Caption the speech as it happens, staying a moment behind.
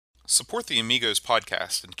Support the Amigos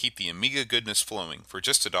podcast and keep the Amiga goodness flowing for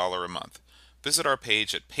just $1 a month. Visit our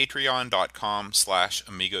page at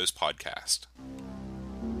patreon.com/AmigosPodcast.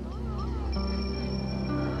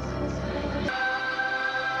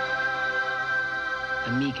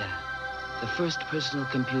 Amiga, the first personal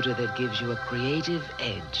computer that gives you a creative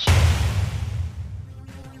edge.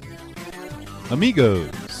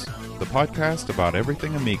 Amigos, the podcast about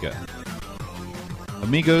everything Amiga.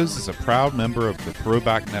 Amigos is a proud member of the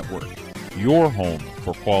Throwback Network, your home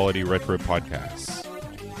for quality retro podcasts.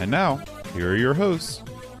 And now, here are your hosts,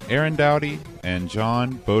 Aaron Dowdy and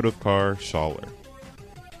John Bodovkar Schaller.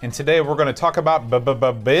 And today we're going to talk about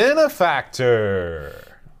Benefactor.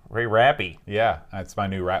 Very rappy. Yeah, that's my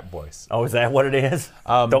new rap voice. Oh, is that what it is?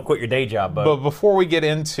 Don't quit your day job, bud. But before we get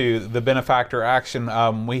into the Benefactor action,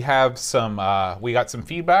 we got some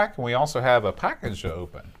feedback, and we also have a package to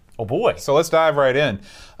open. Oh boy. So let's dive right in.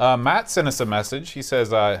 Matt sent us a message. He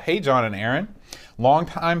says, hey, John and Aaron,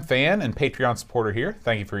 longtime fan and Patreon supporter here.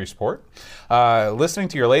 Thank you for your support. Listening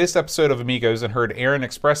to your latest episode of Amigos and heard Aaron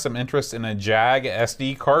express some interest in a JAG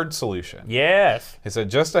SD card solution. Yes. He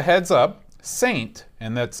said, just a heads up, Saint,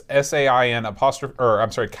 and that's SAIN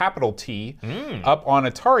capital T, up on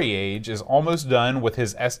Atari Age is almost done with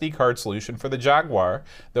his SD card solution for the Jaguar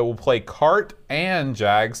that will play CART and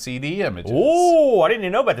JAG CD images. Oh, I didn't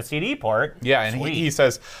even know about the CD part. Yeah, and he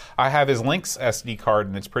says, I have his Lynx SD card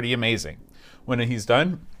and it's pretty amazing. When he's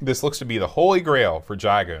done, this looks to be the holy grail for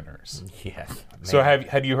JAG owners. Yes. Man. So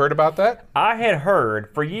had you heard about that? I had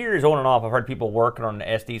heard, for years on and off, I've heard people working on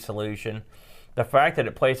an SD solution. The fact that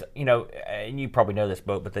it plays, and you probably know this,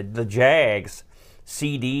 but the JAG's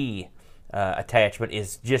CD attachment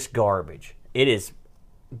is just garbage. It is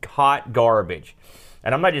hot garbage.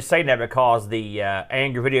 And I'm not just saying that because the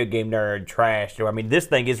angry video game nerd trashed it. I mean, this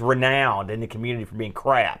thing is renowned in the community for being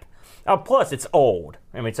crap. Plus, it's old.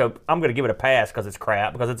 I mean, so I'm going to give it a pass because it's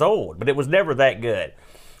crap, because it's old. But it was never that good.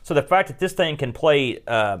 So the fact that this thing can play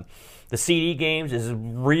the CD games is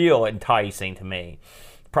real enticing to me.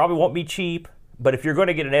 Probably won't be cheap. But if you're going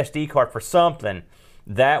to get an SD card for something,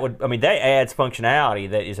 that adds functionality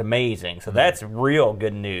that is amazing. So that's real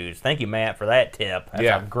good news. Thank you, Matt, for that tip.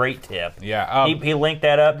 That's a great tip. Yeah. He linked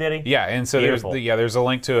that up, did he? Yeah, and so there's a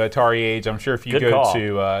link to Atari Age. I'm sure if you go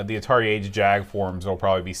to the Atari Age JAG forums, it'll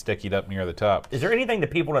probably be stickied up near the top. Is there anything that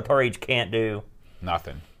people in Atari Age can't do?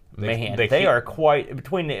 Nothing. They are quite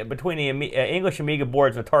between the English Amiga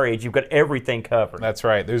boards and Atari Age. You've got everything covered. That's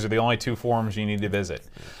right. Those are the only two forums you need to visit.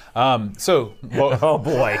 Oh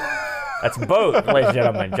boy, that's both, ladies and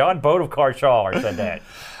gentlemen. John Bodovkar Schaller said that.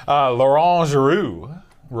 Laurent Giroux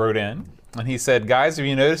wrote in, and he said, "Guys, have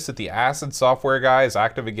you noticed that the Acid software guy is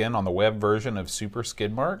active again on the web version of Super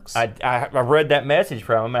Skid Marks?" I read that message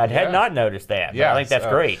from him, and I had not noticed that. But I think that's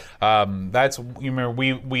great.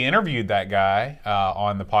 We interviewed that guy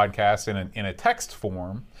on the podcast in a text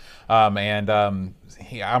form,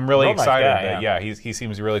 I'm really excited. He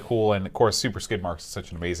seems really cool, and of course, Super Skid Marks is such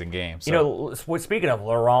an amazing game. So. Speaking of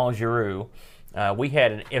Laurent Giroux, we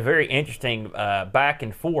had a very interesting back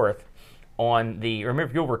and forth on the. Remember,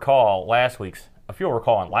 if you'll recall on last week's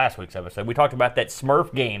episode, we talked about that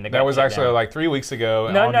Smurf game that was actually down. Like 3 weeks ago.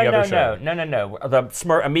 No. Show. No. The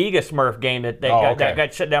Amiga Smurf game that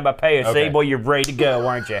got shut down by PAOC. Okay. Boy, you're ready to go,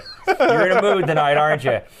 aren't you? You're in a mood tonight, aren't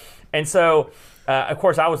you? And so, of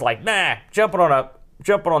course, I was like, nah, jumping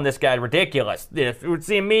on this guy, ridiculous. It's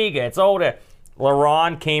the Amiga, it's older.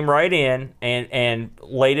 Laurent came right in and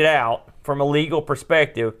laid it out from a legal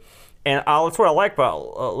perspective. And that's what I like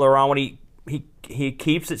about Laurent, when he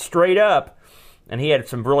keeps it straight up. And he had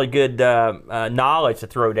some really good knowledge to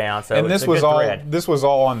throw down. So this was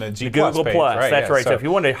all on the G Plus Google page, Plus. right? That's right. So if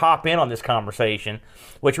you wanted to hop in on this conversation,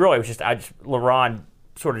 which really was Laurent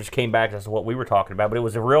sort of just came back as what we were talking about, but it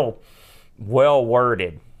was a real well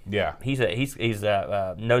worded. Yeah, he's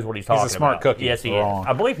knows what he's talking about. He's a smart cookie. Yes, he is.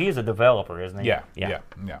 I believe he is a developer, isn't he? Yeah.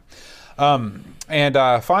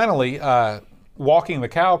 And finally, Walking the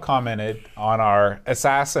Cow commented on our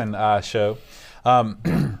Assassin show.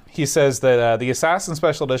 He says that the Assassin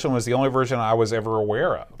Special Edition was the only version I was ever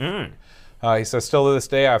aware of. He says, still to this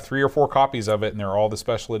day, I have 3 or 4 copies of it, and they're all the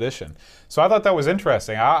Special Edition. So I thought that was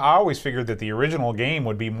interesting. I always figured that the original game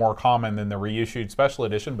would be more common than the reissued Special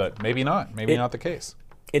Edition, but maybe not. Maybe not the case.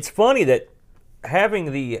 It's funny that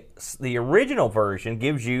having the original version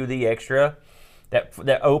gives you the extra, that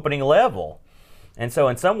opening level. And so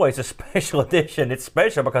in some ways, a special edition, it's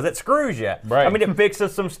special because it screws you. Right. I mean, it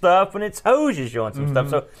fixes some stuff and it hoses you on some stuff.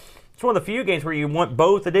 So it's one of the few games where you want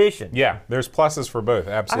both editions. Yeah, there's pluses for both,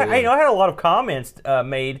 absolutely. I had a lot of comments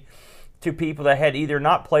made to people that had either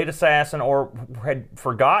not played Assassin or had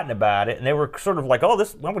forgotten about it, and they were sort of like, "Oh,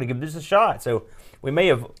 I'm going to give this a shot." So we may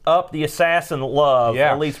have upped the Assassin love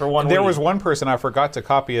at least for one week. There was one person, I forgot to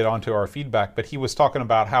copy it onto our feedback, but he was talking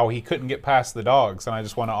about how he couldn't get past the dogs, and I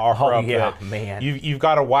just want to offer up that man. You've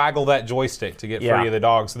got to waggle that joystick to get free of the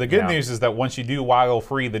dogs. So the good news is that once you do waggle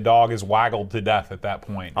free, the dog is waggled to death at that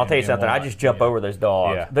point. I'll tell you something. I just jump over those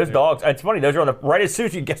dogs. Yeah. Those dogs. It's funny. Those are on the right as soon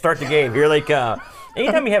as you start the game. Here they come.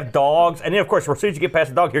 Anytime you have dogs, and then of course as soon as you get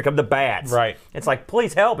past the dog, here come the bats. Right. It's like,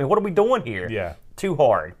 please help me. What are we doing here? Yeah. Too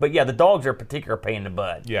hard. But yeah, the dogs are a particular pain in the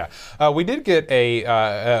butt. Yeah. We did get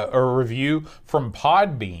a review from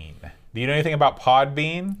Podbean. Do you know anything about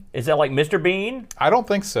Podbean? Is that like Mr. Bean? I don't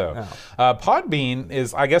think so. Podbean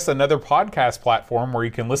is, I guess, another podcast platform where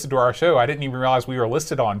you can listen to our show. I didn't even realize we were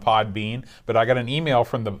listed on Podbean, but I got an email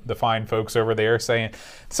from the fine folks over there saying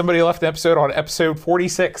somebody left an episode on episode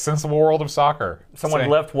 46, Sensible World of Soccer. Someone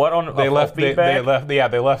left what on they left feedback?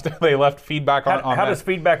 They left feedback on How does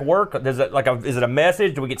feedback work? Does it is it a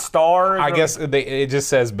message? Do we get stars? I guess it just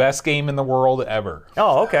says best game in the world ever.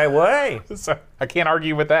 Oh, okay. Well, hey. So I can't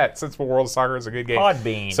argue with that. Sensible World of Soccer is a good game.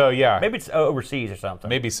 Podbean. So yeah, maybe it's overseas or something.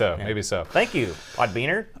 Maybe so. Yeah. Maybe so. Thank you,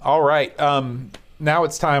 Podbeaner. All right. Now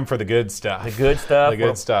it's time for the good stuff. The good stuff. The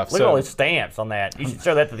good stuff. Look at all his stamps on that. You should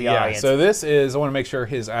show that to the audience. So this is. I want to make sure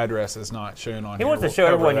his address is not shown on. He wants to show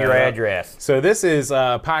everyone your address. So this is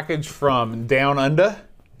a package from Down Under.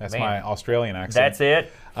 That's my Australian accent. That's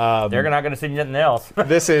it. They're not going to see nothing else.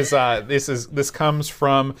 This comes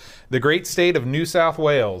from the great state of New South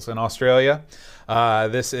Wales in Australia.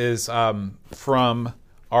 This is from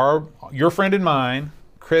your friend and mine,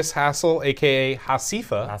 Chris Hassel, a.k.a.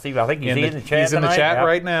 Hasifa. Hasifa, I think he's in the chat He's in the chat yep.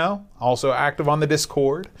 right now. Also active on the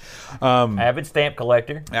Discord. Avid stamp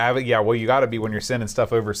collector. Well, you got to be when you're sending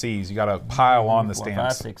stuff overseas. You got to pile on the 4,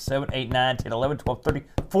 stamps. 5, 6, 7, 8, 9, 10, 11, 12, 13,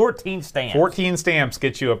 14 stamps. 14 stamps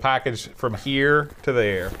get you a package from here to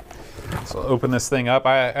there. So open this thing up.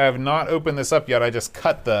 I have not opened this up yet. I just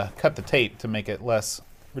cut the tape to make it less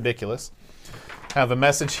ridiculous. I have a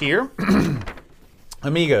message here.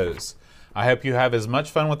 Amigos, I hope you have as much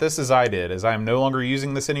fun with this as I did. As I am no longer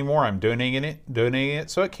using this anymore, I'm donating it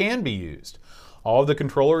so it can be used. All of the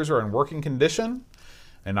controllers are in working condition,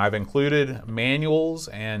 and I've included manuals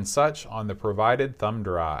and such on the provided thumb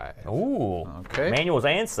drive. Ooh, okay. Manuals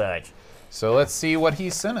and such. So let's see what he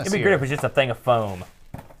sent us. It'd be great if it was just a thing of foam.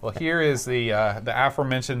 Well, here is the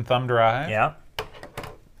aforementioned thumb drive. Yeah.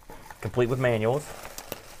 Complete with manuals.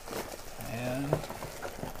 And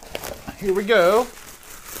here we go.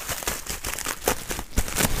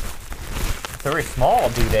 It's very small,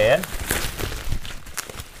 doodad.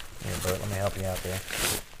 Here, Bert, let me help you out there.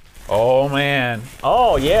 Oh, man.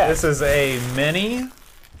 Oh, yeah. This is a mini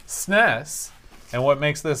SNES. And what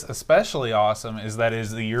makes this especially awesome is that it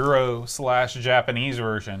is the Euro/Japanese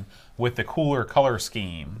version with the cooler color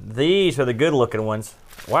scheme. These are the good-looking ones.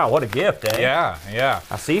 Wow, what a gift, eh? Yeah, yeah.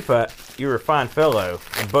 Hasifa, you're a fine fellow.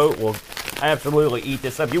 The boat will absolutely eat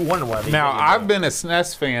this up. You wanted one of these. Now, I've been a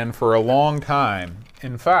SNES fan for a long time.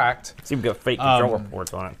 In fact... See, we've got fake control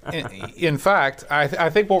reports on it. in fact, I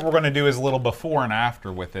think what we're going to do is a little before and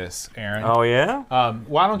after with this, Aaron. Oh, yeah?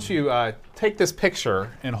 Why don't you take this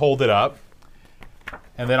picture and hold it up,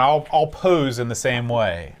 and then I'll pose in the same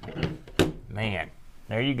way. Man,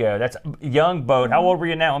 there you go. That's young Boat. How old were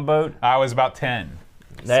you now on Boat? I was about 10.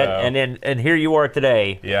 And here you are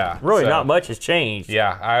today. Yeah. Really, not much has changed.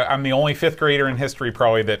 Yeah, I'm the only 5th grader in history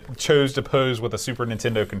probably that chose to pose with a Super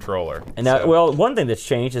Nintendo controller. And now, well, one thing that's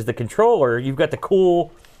changed is the controller. You've got the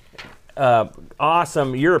cool,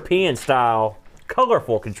 awesome European-style,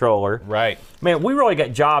 colorful controller. Right. Man, we really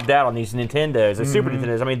got jobbed out on these Nintendos, the Super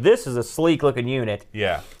Nintendos. I mean, this is a sleek-looking unit.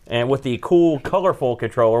 Yeah. And with the cool, colorful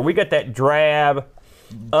controller, we got that drab,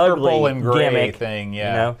 ugly purple and gray gimmick thing.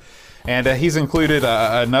 Yeah. You know? And he's included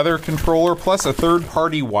another controller plus a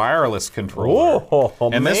third-party wireless controller. Oh,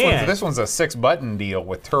 and man. this one's a 6-button deal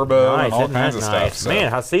with turbo and all kinds of stuff. So.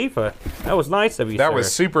 Man, Hasifa, that was nice of you, That sir.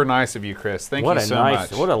 was super nice of you, Chris. Thank you so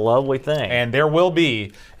much. What a lovely thing. And there will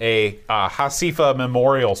be a Hasifa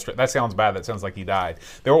memorial stream. That sounds bad. That sounds like he died.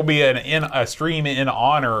 There will be a stream in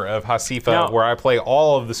honor of Hasifa where I play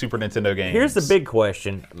all of the Super Nintendo games. Here's the big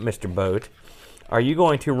question, Mr. Boat. Are you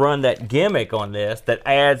going to run that gimmick on this that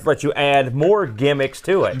lets you add more gimmicks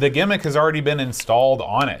to it? The gimmick has already been installed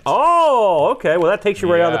on it. Oh, okay. Well, that takes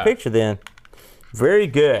you right out of the picture then. Very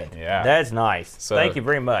good. Yeah. That's nice. So, thank you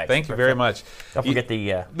very much. Thank you very much. Don't forget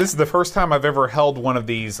the... This is the first time I've ever held one of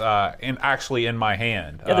these actually in my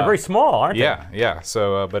hand. yeah, they're very small, aren't they? Yeah.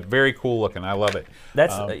 So, but very cool looking. I love it.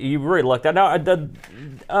 That's you really lucked out. Now,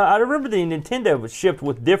 I remember the Nintendo was shipped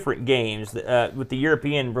with different games with the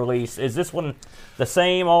European release. Is this one the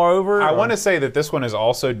same all over? I want to say that this one is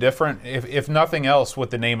also different, if nothing else, with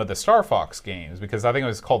the name of the Star Fox games, because I think it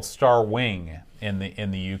was called Star Wing in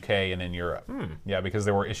the UK and in Europe. Yeah, because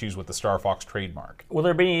there were issues with the Star Fox trademark. Will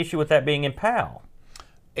there be any issue with that being in PAL?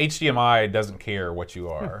 HDMI doesn't care what you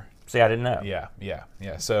are. See, I didn't know. Yeah.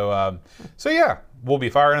 So yeah, we'll be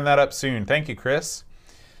firing that up soon. Thank you, Chris.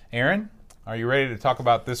 Aaron, are you ready to talk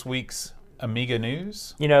about this week's Amiga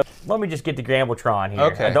news? Let me just get the Grambletron here.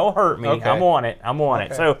 Okay. Don't hurt me. Okay. I'm on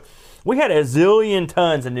it. So we had a zillion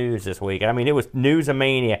tons of news this week. I mean, it was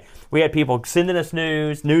news-a-mania. We had people sending us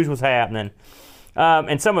news. News was happening.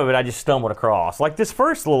 And some of it I just stumbled across. Like this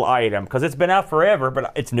first little item, because it's been out forever,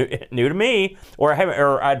 but it's new to me, or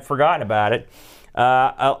I'd forgotten about it.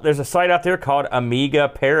 There's a site out there called Amiga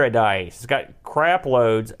Paradise. It's got crap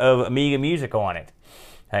loads of Amiga music on it.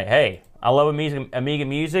 Hey, I love Amiga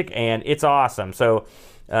music, and it's awesome. So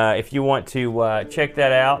if you want to check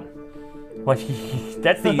that out, well,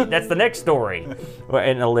 that's the next story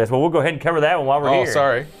in the list. Well, we'll go ahead and cover that one while we're here. Oh,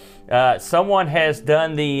 sorry. Someone has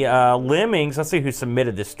done the Lemmings. Let's see who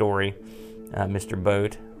submitted this story. Mr.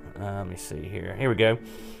 Boat. Let me see here. Here we go.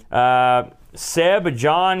 Seb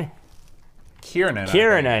John Kiernan.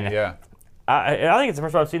 Yeah. I think it's the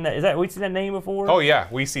first time I've seen that. We've seen that name before? Oh, yeah.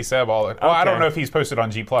 We see Seb all the... Well, I don't Okay. know if he's posted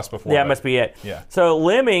on G Plus before. Yeah, but- must be it. Yeah. So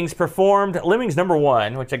Lemmings number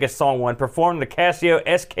 1, which I guess song 1, performed the Casio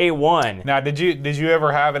SK1. Now, did you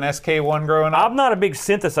ever have an SK1 growing up? I'm not a big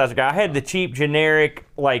synthesizer guy. I had the cheap, generic,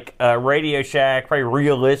 like Radio Shack, probably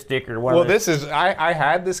Realistic or one Well, of those. this is... I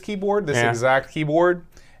had this keyboard, this Yeah. exact keyboard,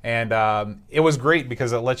 and it was great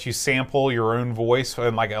because it lets you sample your own voice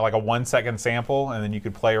in like a 1-second sample, and then you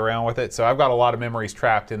could play around with it. So I've got a lot of memories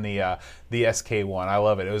trapped in the SK1. I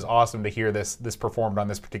love it. It was awesome to hear this performed on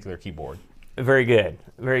this particular keyboard. Very good.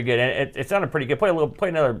 Very good. And it sounded pretty good. Play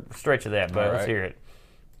another stretch of that, bud. All Let's right. hear it.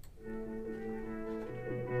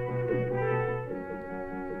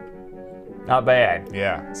 Not bad.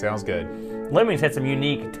 Yeah, sounds good. Lemmings had some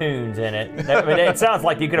unique tunes in it. It sounds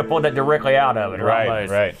like you could have pulled that directly out of it,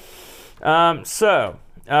 almost. Right.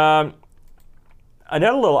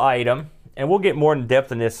 Another little item, and we'll get more in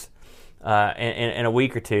depth in this in a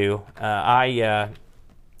week or two. I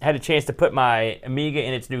had a chance to put my Amiga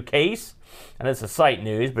in its new case. And it's a site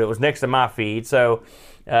news, but it was next to my feed. So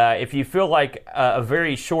if you feel like a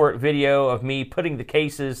very short video of me putting the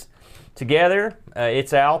cases together,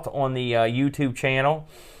 it's out on the YouTube channel.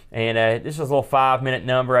 And this was a little 5-minute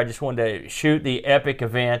number. I just wanted to shoot the epic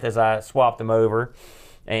event as I swapped them over.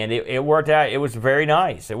 And it worked out. It was very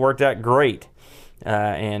nice. It worked out great.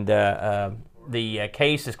 The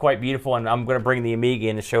case is quite beautiful, and I'm going to bring the Amiga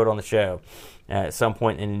in to show it on the show at some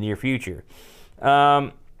point in the near future.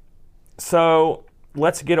 So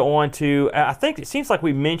let's get on to, I think it seems like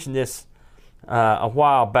we mentioned this a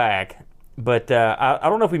while back, but I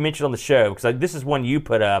don't know if we mentioned it on the show, because this is one you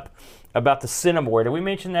put up about the Cinemaware. Did we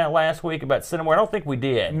mention that last week about Cinemaware? I don't think we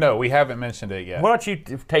did. No, we haven't mentioned it yet. Why don't you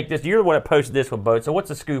take this? You're the one that posted this with Boat, so what's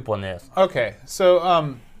the scoop on this? Okay,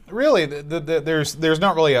 so really, there's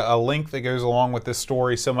not really a link that goes along with this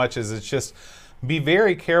story so much as it's just be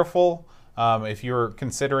very careful if you're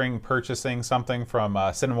considering purchasing something from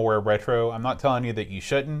Cinemaware Retro. I'm not telling you that you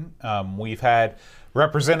shouldn't. We've had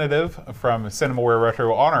representative from Cinemaware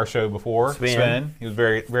Retro on our show before, Sven. He was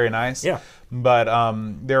very, very nice. Yeah. But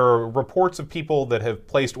there are reports of people that have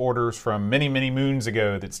placed orders from many, many moons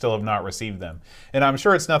ago that still have not received them. And I'm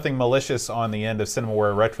sure it's nothing malicious on the end of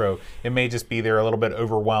Cinemaware Retro. It may just be they're a little bit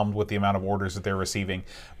overwhelmed with the amount of orders that they're receiving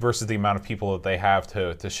versus the amount of people that they have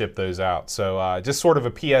to ship those out. So just sort of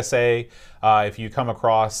a PSA, if you come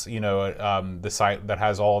across, the site that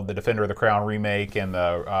has all of the Defender of the Crown remake and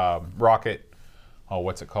the Rocket,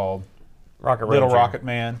 what's it called? Rocket Little Ranger. Rocket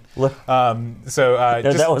Man.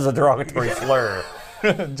 That was a derogatory slur.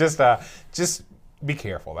 just be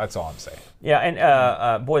careful. That's all I'm saying. Yeah,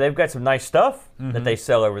 and boy, they've got some nice stuff that they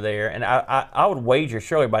sell over there. And I would wager,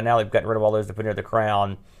 surely by now they've gotten rid of all those Defender of the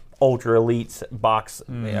Crown, Ultra Elites box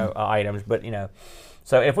items. But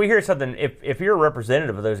so if we hear something, if you're a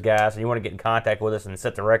representative of those guys and you want to get in contact with us and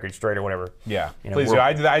set the record straight or whatever, Yeah, please do.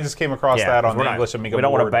 I just came across that on the English Amiga we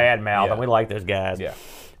don't want to board. badmouth Yeah. them. We like those guys. Yeah.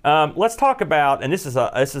 Let's talk about, and this is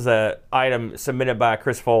a item submitted by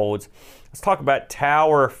Chris Folds. Let's talk about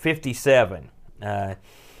Tower 57,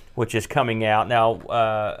 which is coming out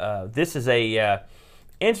now. This is a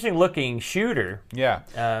interesting looking shooter.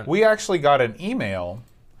 Yeah. We actually got an email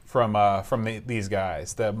from these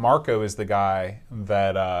guys. That Marco is the guy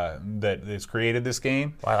that has created this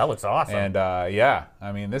game. Wow, that looks awesome. And yeah,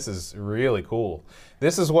 I mean, this is really cool.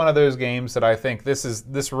 This is one of those games that I think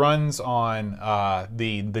this runs on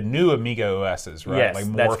the new Amiga OSs, right? Yes,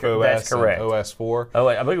 like that's MorphOS correct. and OS4. Oh,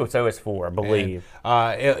 I believe it's OS4, I believe.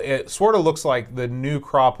 And, it sort of looks like the new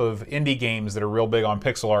crop of indie games that are real big on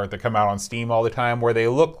pixel art that come out on Steam all the time, where they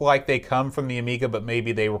look like they come from the Amiga, but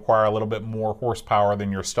maybe they require a little bit more horsepower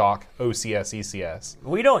than your stock OCS, ECS.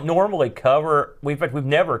 We don't normally cover, in fact, we've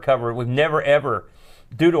never ever,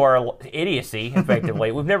 due to our idiocy,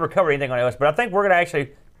 effectively, we've never covered anything on OS, but I think we're going to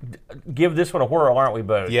actually give this one a whirl, aren't we,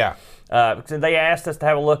 both? Yeah. So they asked us to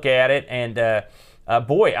have a look at it, and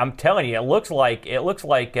boy, I'm telling you, it looks like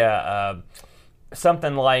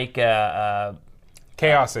something like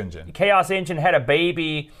Chaos Engine. Chaos Engine had a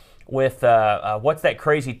baby with what's that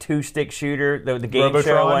crazy two-stick shooter? The game Robotron?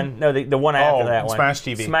 show one? No, the one after that one. Smash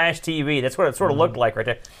TV. Smash TV. That's what it sort of looked like right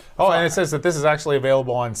there. Oh, and it says that this is actually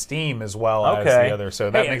available on Steam as well as the other,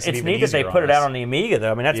 so that makes it even easier. It's neat that they put it out on the Amiga,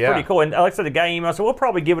 though. I mean, that's pretty cool. And like I said, the guy emailed, so we'll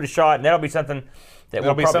probably give it a shot, and that'll be something that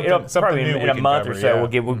It'll be something new in a month or so. yeah. We'll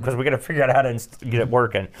give because we got to figure out how to get it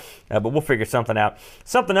working. But we'll figure something out.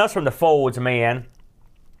 Something else from the Folds, man,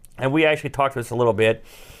 and we actually talked about this a little bit,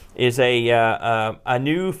 is a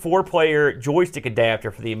new 4-player joystick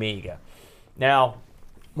adapter for the Amiga. Now,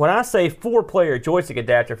 when I say 4-player joystick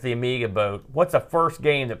adapter for the Amiga boat, what's the first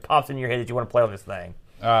game that pops in your head that you want to play on this thing?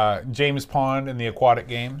 James Pond and the Aquatic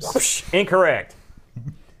Games. Incorrect.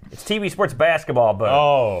 It's TV Sports Basketball boat.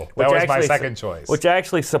 Oh, that was my second choice. Which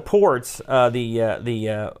actually supports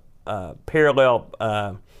the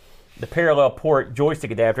parallel port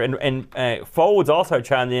joystick adapter. And Folds also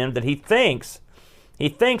chimed in that he thinks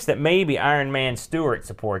that maybe Iron Man Stewart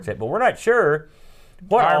supports it, but we're not sure.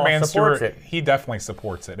 What Iron Man supports Stewart, it. he definitely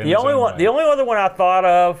supports it. The only other one I thought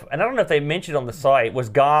of, and I don't know if they mentioned on the site, was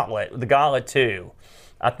Gauntlet, the Gauntlet 2.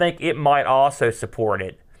 I think it might also support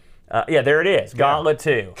it. Yeah, there it is, Gauntlet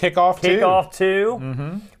 2. Kickoff 2? Kickoff 2?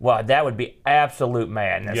 Mm-hmm. Wow, that would be absolute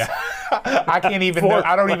madness. Yeah. I don't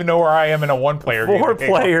even know where I am in a 1-player game.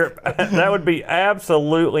 4-player, that would be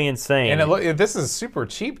absolutely insane. And this is super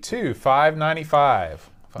cheap, too, $5.95.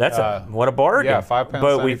 That's what a bargain. Yeah,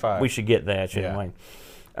 £5.75. But we should get that, shouldn't we?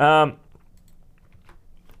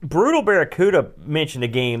 Brutal Barracuda mentioned a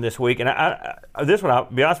game this week, and this one, I'll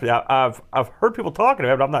be honest with you, I've heard people talking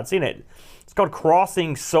about it, but I've not seen it. It's called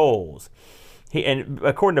Crossing Souls. And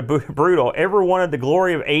according to Brutal, every one of the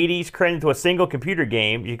glory of 80s crammed into a single computer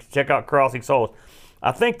game. You can check out Crossing Souls.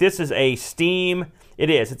 I think this is a Steam. It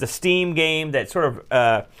is. It's a Steam game that sort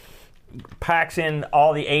of packs in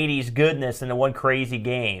all the 80s goodness into one crazy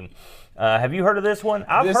game. Have you heard of this one?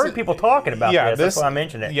 I've heard people talking about this. That's why I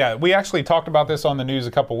mentioned it. Yeah, we actually talked about this on the news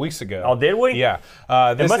a couple weeks ago. Oh, did we? Yeah.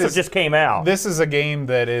 It must have just came out. This is a game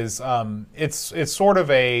that is, it's sort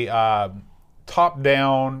of a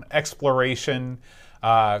top-down exploration,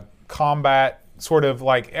 combat, sort of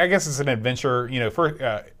like, I guess it's an adventure,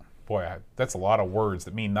 that's a lot of words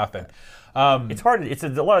that mean nothing. It's hard. It's a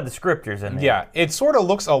lot of descriptors in there. Yeah, it sort of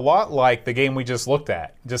looks a lot like the game we just looked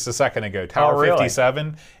at just a second ago, Tower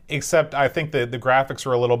 57, except I think the graphics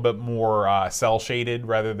are a little bit more cell shaded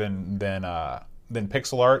rather than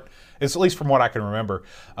pixel art. It's at least from what I can remember.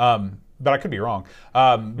 But I could be wrong.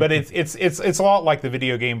 But it's a lot like the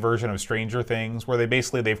video game version of Stranger Things, where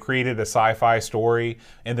they've created a sci-fi story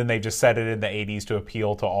and then they just set it in the 80s to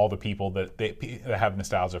appeal to all the people that have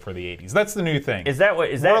nostalgia for the 80s. That's the new thing.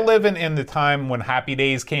 We're living in the time when Happy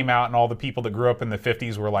Days came out and all the people that grew up in the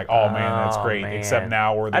 50s were like, "Oh man, that's great." Man. Except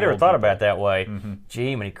now we're the I never old thought people. about it that way. Mm-hmm.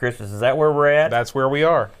 Gee, many Christmas. Is that where we're at? That's where we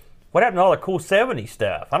are. What happened to all the cool 70s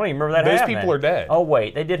stuff? I don't even remember that Those happening. people are dead. Oh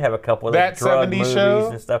wait, they did have a couple of That drug 70s movies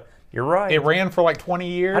show? and stuff. You're right. It ran for like 20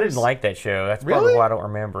 years. I didn't like that show. That's Really? probably why I don't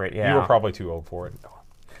remember it. Yeah. You were probably too old for it.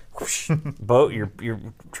 Boat, you're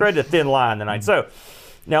treading a thin line tonight. So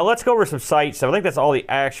now let's go over some site stuff. I think that's all the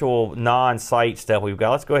actual non-site stuff we've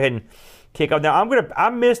got. Let's go ahead and kick off. Now I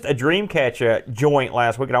missed a Dreamcatcher joint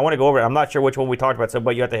last week, and I want to go over it. I'm not sure which one we talked about, so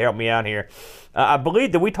but you have to help me out here. I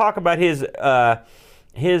believe that we talk about his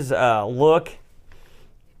look.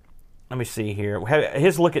 Let me see here.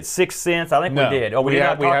 His look at 6th Sense. I think we did. Oh, we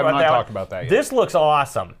have not talked about that yet. This looks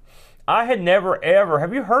awesome. I had never ever.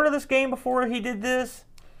 Have you heard of this game before he did this?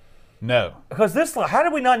 No. Because this, how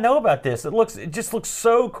did we not know about this? It just looks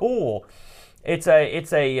so cool. It's a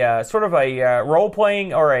sort of a role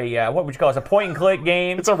playing or a what would you call it? It's a point and click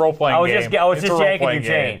game. It's a role playing game. I was just yanking your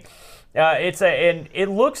chain. And it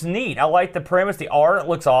looks neat. I like the premise. The art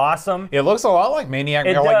looks awesome. It looks a lot like Maniac,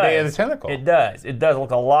 It or like does. Day of the Tentacle. It does. It does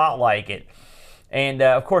look a lot like it. And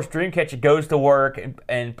of course, Dreamcatcher goes to work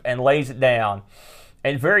and lays it down.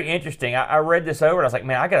 And very interesting. I read this over and I was like,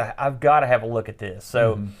 man, I've got to have a look at this.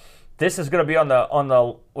 So this is going to be on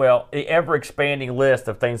the ever expanding list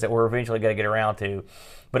of things that we're eventually going to get around to.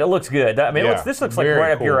 But it looks good. I mean, this looks like very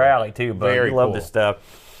right up your cool. alley too. But Very you love cool. this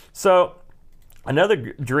stuff. So another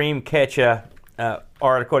Dreamcatcher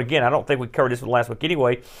article. Again, I don't think we covered this last week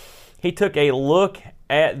anyway. He took a look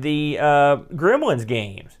at the Gremlins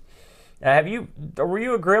games. Were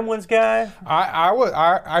you a Gremlins guy?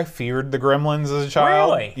 I feared the Gremlins as a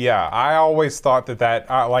child. Really? Yeah, I always thought that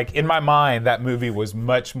like in my mind that movie was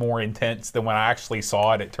much more intense than when I actually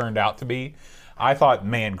saw it. It turned out to be. I thought,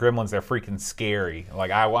 man, Gremlins, they're freaking scary. Like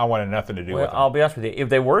I wanted nothing to do with them. I'll be honest with you. If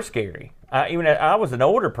they were scary, I was an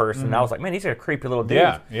older person, and I was like, man, these are creepy little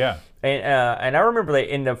dudes. Yeah. And I remember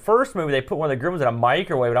in the first movie they put one of the Gremlins in a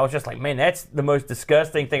microwave, and I was just like, man, that's the most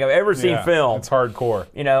disgusting thing I've ever seen filmed. It's hardcore.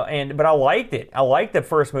 But I liked it. I liked the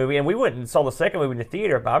first movie, and we went and saw the second movie in the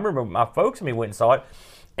theater. But I remember my folks and me went and saw it,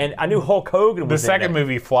 and I knew Hulk Hogan was The second in it.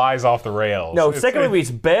 movie flies off the rails. No, second movie is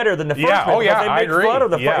better than the first Yeah, movie. oh, yeah, because I they make agree. fun of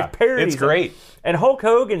the Yeah, first parodies. it's great. And Hulk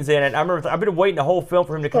Hogan's in it. I remember I've been waiting the whole film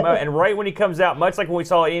for him to come out, and right when he comes out, much like when we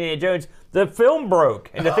saw Indiana Jones, the film broke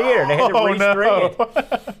in the theater, and they had to restring it.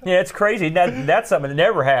 Yeah, it's crazy. That's something that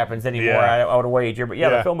never happens anymore. Yeah. I would wager, but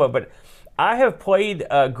the film broke. But I have played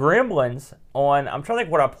Gremlins on. I'm trying to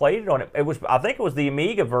think what I played it on. I think it was the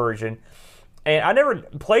Amiga version, and I never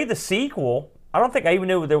played the sequel. I don't think I even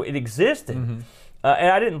knew that it existed.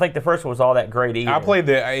 And I didn't think the first one was all that great either. I played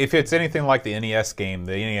if it's anything like the NES game,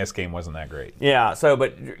 the NES game wasn't that great. Yeah,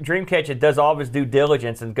 but Dreamcatcher does all of his due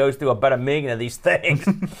diligence and goes through about 1 million of these things.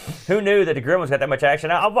 Who knew that the Gremlins got that much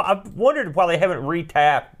action? I've wondered why they haven't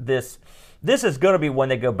retapped this. This is going to be one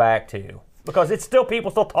they go back to. Because it's still, people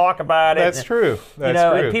still talk about it. That's true. That's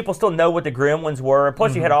true. And people still know what the Gremlins were. And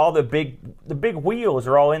plus, you had all the big wheels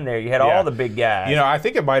are all in there. You had all the big guys. I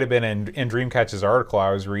think it might have been in Dreamcatcher's article I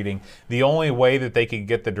was reading. The only way that they could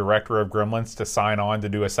get the director of Gremlins to sign on to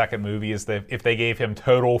do a second movie is if they gave him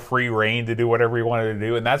total free reign to do whatever he wanted to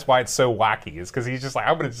do, and that's why it's so wacky. Is because he's just like,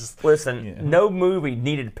 I'm gonna just listen. No movie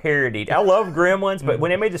needed parodied. I love Gremlins, but when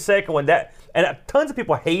they made the second one, tons of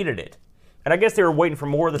people hated it. And I guess they were waiting for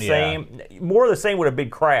more of the same. More of the same would have been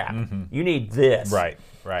crap. You need this. Right.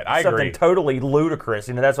 I Something agree. totally ludicrous.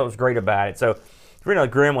 That's what was great about it. So if you're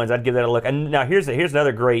into Gremlins, I'd give that a look. And now here's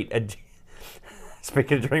another great.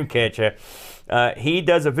 Speaking of Dreamcatcher, he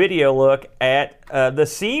does a video look at the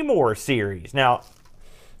Seymour series. Now,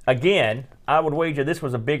 again, I would wager this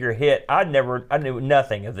was a bigger hit. I knew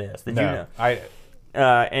nothing of this. Did you know?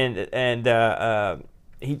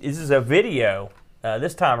 This is a video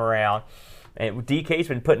this time around. And DK's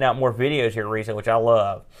been putting out more videos here recently, which I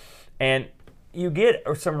love. And you get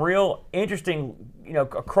some real interesting, a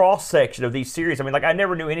cross section of these series. I mean, like I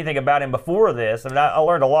never knew anything about him before this, and I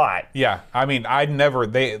learned a lot. Yeah, I mean, I'm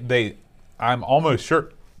almost sure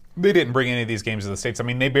they didn't bring any of these games to the States. I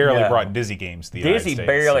mean, they barely brought Dizzy games to the United States. Dizzy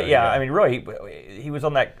barely, so, yeah. I mean, really, he was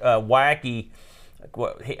on that wacky.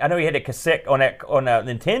 I know he had a cassette on a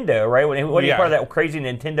Nintendo, right? When he was part of that crazy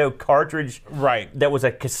Nintendo cartridge, right? That was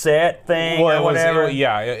a cassette thing or whatever.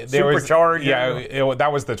 Supercharger.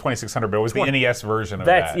 That was the 2600, but it was the NES version of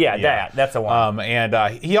that. That's the one.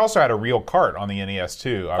 And he also had a real cart on the NES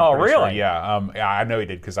too. I'm pretty really? Sure. Yeah. I know he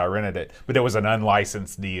did because I rented it, but it was an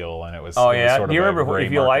unlicensed deal, and it was. Oh it was sort do you of remember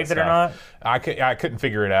if you liked it or not? I couldn't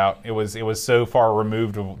figure it out. It was so far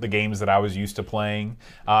removed of the games that I was used to playing,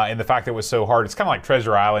 and the fact that it was so hard. It's kind of like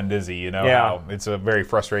Treasure Island Dizzy, how it's a very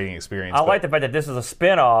frustrating experience. I like the fact that this is a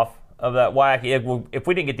spin-off of that wacky. If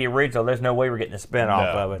we didn't get the original, there's no way we're getting a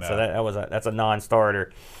spin-off of it. No. So that's a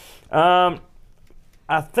non-starter. I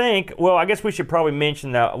think. Well, I guess we should probably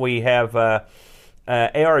mention that we have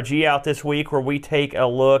ARG out this week, where we take a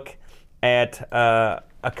look at a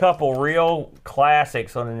couple real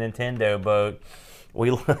classics on a Nintendo boat.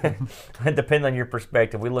 We depend on your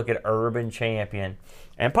perspective. We look at Urban Champion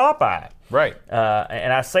and Popeye. Right.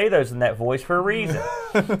 And I say those in that voice for a reason.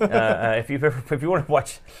 If you want to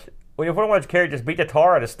watch, when you want to watch characters beat the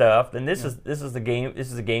tar out of stuff, then this is the game. This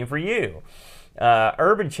is the game for you.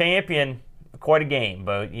 Urban Champion, quite a game,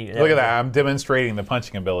 but look at that. I'm demonstrating the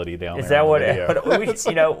punching ability down there. Is that what? But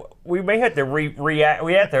we may have to react.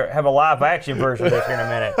 We have to have a live action version of this here in a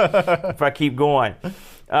minute if I keep going.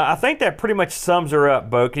 I think that pretty much sums her up,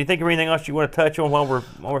 Bo. Can you think of anything else you want to touch on while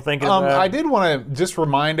we're thinking about it? I did want to just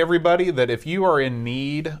remind everybody that if you are in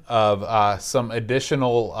need of some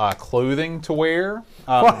additional clothing to wear,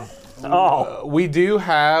 we do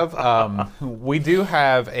have a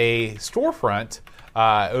storefront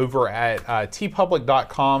over at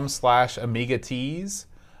tpublic.com/AmigaTees.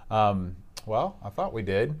 Well, I thought we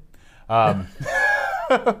did. And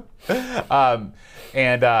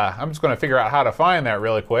I'm just going to figure out how to find that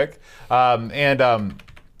really quick.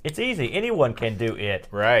 It's easy. Anyone can do it.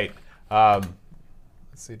 Right. Let's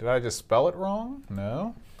see. Did I just spell it wrong?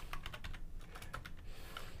 No.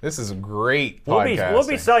 This is a great podcast. We'll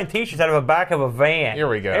be selling T-shirts out of the back of a van. Here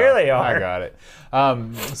we go. There they are. I got it.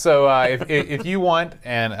 So if you want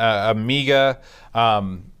an Amiga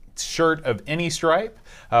shirt of any stripe,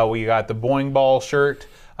 we got the Boing Ball shirt.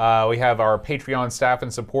 We have our Patreon staff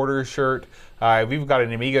and supporters shirt. We've got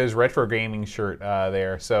an Amigos Retro Gaming shirt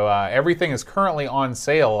there. So everything is currently on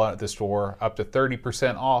sale at the store, up to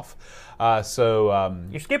 30% off.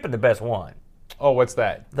 You're skipping the best one. Oh, what's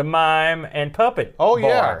that? The Mime and Puppet Oh,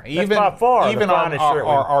 bar. yeah. That's by far even the finest shirt.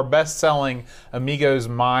 our best-selling Amigos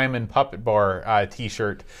Mime and Puppet Bar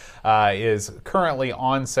T-shirt is currently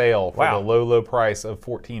on sale for the low price of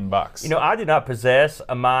 $14. You know, I do not possess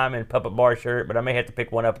a Mime and Puppet Bar shirt, but I may have to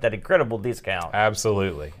pick one up at that incredible discount.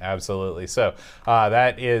 Absolutely. So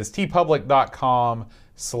that is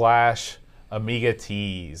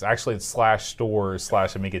tpublic.com/AmigaTees. Actually, it's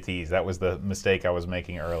 /stores/AmigaTees. That was the mistake I was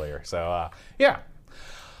making earlier. So, yeah.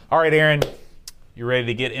 All right, Aaron, you ready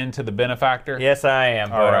to get into the Benefactor? Yes, I am.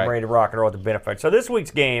 But right. I'm ready to rock and roll with the Benefactor. So this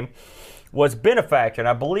week's game was Benefactor, and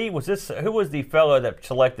I believe who was the fellow that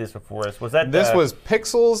selected this before us? Was that This was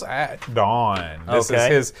Pixels at Dawn. This is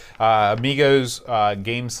his Amigos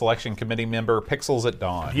Game Selection Committee member, Pixels at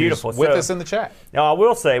Dawn. Beautiful. Who's with us in the chat. Now, I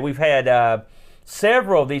will say we've had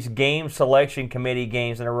several of these game selection committee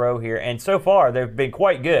games in a row here, and so far they've been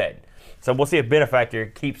quite good. So we'll see if Benefactor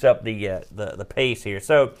keeps up the pace here.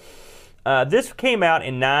 So this came out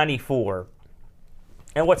in '94,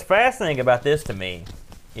 and what's fascinating about this to me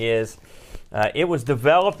is it was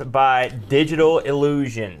developed by Digital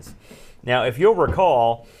Illusions. Now, if you'll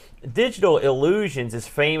recall, Digital Illusions is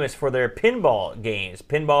famous for their pinball games,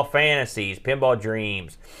 Pinball Fantasies, Pinball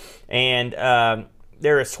Dreams, and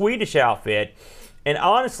they're a Swedish outfit. And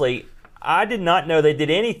honestly, I did not know they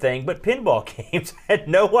did anything but pinball games. I had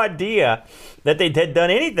no idea that they had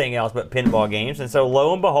done anything else but pinball games. And so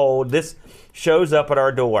lo and behold, this shows up at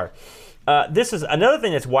our door. This is another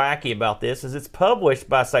thing that's wacky about this is it's published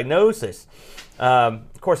by Psygnosis.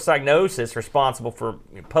 Of course, Psygnosis responsible for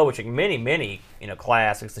publishing many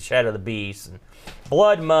classics, The Shadow of the Beast, and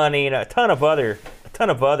Blood Money, and a ton of other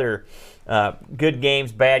good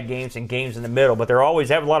games, bad games, and games in the middle. But they always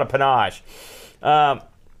have a lot of panache.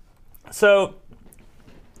 So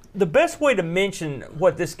the best way to mention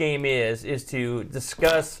what this game is to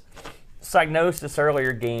discuss Psygnosis'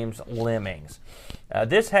 earlier games, Lemmings.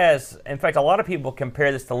 This has, in fact, a lot of people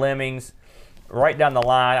compare this to Lemmings right down the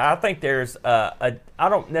line. I think there's I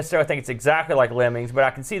don't necessarily think it's exactly like Lemmings, but I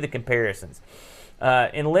can see the comparisons.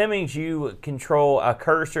 In Lemmings, you control a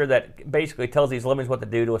cursor that basically tells these lemmings what to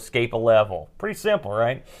do to escape a level. Pretty simple,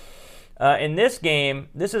 right? In this game,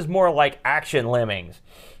 this is more like Action Lemmings.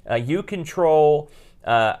 You control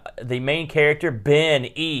the main character, Ben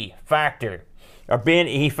E. Factor. Or Ben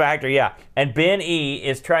E. Factor, yeah. And Ben E.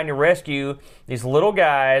 is trying to rescue these little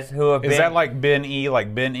guys who have been... Is that like Ben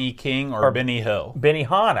E. King or Ben E. Hill? Benny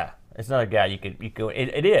Hanna. It's another guy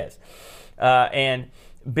it is. And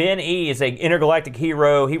Ben E. is an intergalactic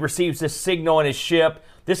hero. He receives this signal on his ship.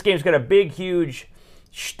 This game's got a big, huge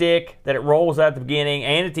shtick that it rolls out at the beginning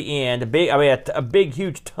and at the end. A big,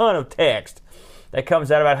 huge ton of text that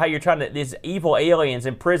comes out about how you're trying to... These evil aliens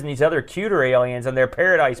imprison these other cuter aliens on their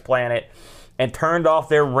paradise planet and turned off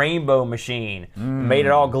their rainbow machine, made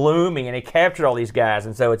it all gloomy, and it captured all these guys.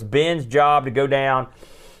 And so it's Ben's job to go down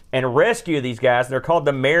and rescue these guys. And they're called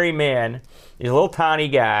the Merry Men, these little tiny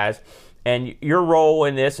guys. And your role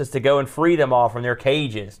in this is to go and free them all from their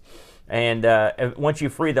cages. And once you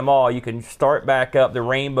free them all, you can start back up the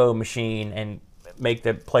rainbow machine and make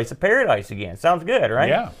the place a paradise again. Sounds good, right?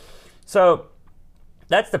 Yeah. So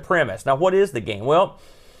that's the premise. Now, what is the game? Well,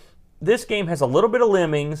 this game has a little bit of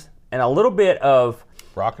Lemmings and a little bit of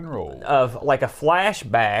rock and roll, of like a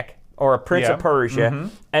flashback or a Prince of Persia,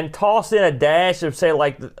 and toss in a dash of, say,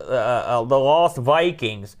 like the Lost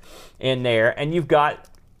Vikings in there, and you've got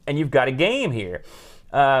a game here.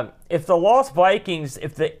 If the Lost Vikings,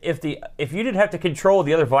 if you didn't have to control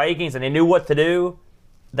the other Vikings and they knew what to do,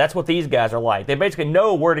 that's what these guys are like. They basically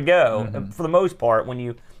know where to go for the most part when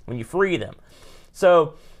you free them.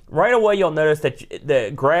 So right away you'll notice that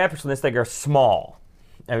the graphics on this thing are small,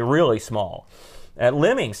 really small.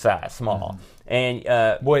 lemming size small. And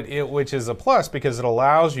which is a plus because it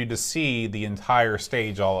allows you to see the entire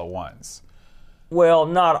stage all at once. well,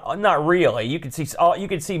 not really. You can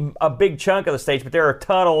see a big chunk of the stage, but there are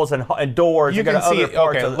tunnels and doors. You go can to see. other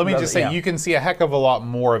parts Okay, of the, let me just say, yeah. you can see a heck of a lot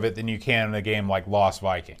more of it than you can in a game like Lost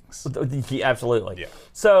Vikings. Yeah, absolutely. Yeah.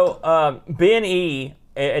 So Ben E.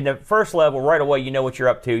 in the first level, right away, you know what you're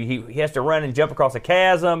up to. He has to run and jump across a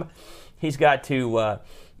chasm. He's got to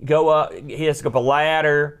go up. He has to go up a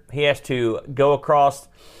ladder. He has to go across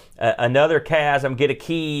another chasm, get a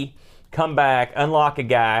key, come back, unlock a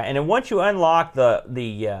guy, and then once you unlock the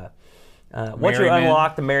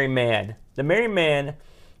Merry Men, the Merry Men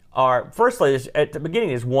are firstly at the beginning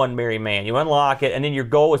is one Merry Man. You unlock it, and then your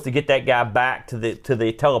goal is to get that guy back to the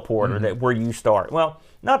teleporter that where you start. Well,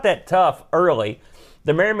 not that tough early.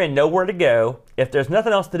 The Merry Men know where to go. If there's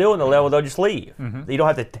nothing else to do in the level, they'll just leave. You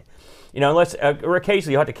don't have to, unless or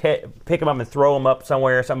occasionally you have to pick them up and throw them up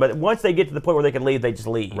somewhere or something. But once they get to the point where they can leave, they just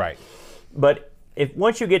leave. Right. But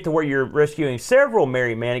once you get to where you're rescuing several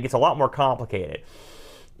Merry Men, it gets a lot more complicated.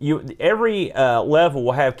 Every level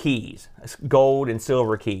will have keys, gold and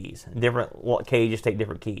silver keys. Different cages take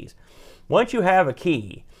different keys. Once you have a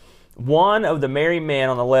key, one of the Merry Men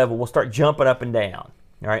on the level will start jumping up and down,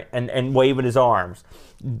 all right, and waving his arms.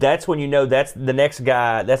 That's when you know that's the next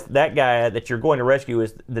guy. That guy that you're going to rescue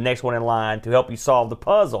is the next one in line to help you solve the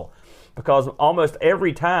puzzle. Because almost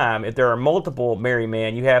every time, if there are multiple Merry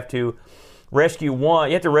Men, you have to rescue one.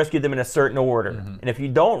 You have to rescue them in a certain order. And if you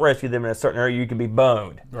don't rescue them in a certain order, you can be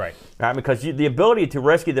boned. Right. Because the ability to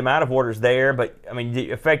rescue them out of order is there, but I mean,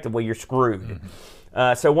 effectively, you're screwed.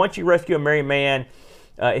 So once you rescue a Merry Man,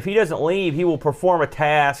 if he doesn't leave, he will perform a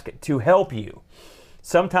task to help you.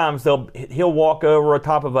 Sometimes he'll walk over on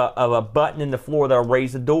top of a button in the floor that'll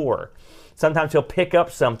raise the door. Sometimes he'll pick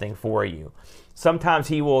up something for you. Sometimes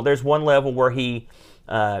he will. There's one level where he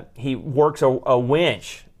works a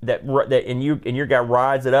winch and your guy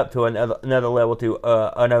rides it up to another level to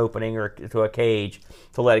an opening or to a cage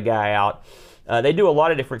to let a guy out. They do a lot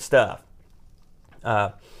of different stuff.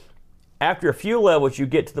 After a few levels, you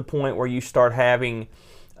get to the point where you start having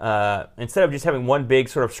instead of just having one big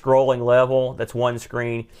sort of scrolling level that's one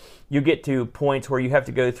screen, you get to points where you have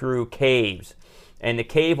to go through caves, and the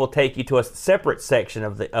cave will take you to a separate section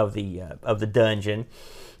of the dungeon.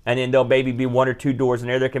 And then there'll maybe be one or two doors in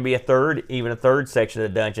there. There can be a third section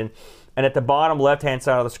of the dungeon. And at the bottom left-hand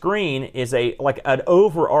side of the screen is an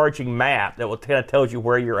overarching map that will kind of tells you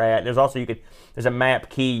where you're at. There's also there's a map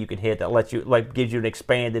key you can hit that lets you gives you an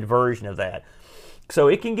expanded version of that. So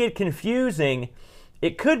it can get confusing.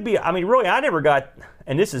 It could be. I mean, really, I never got.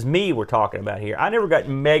 And this is me we're talking about here. I never got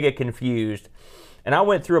mega confused. And I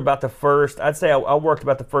went through about the first. I'd say I worked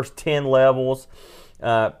about the first 10 levels.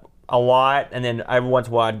 A lot, and then every once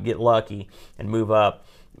in a while I'd get lucky and move up.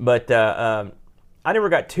 But I never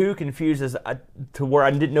got too confused to where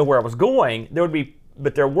I didn't know where I was going.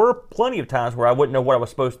 But there were plenty of times where I wouldn't know what I was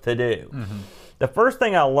supposed to do. The first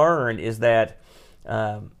thing I learned is that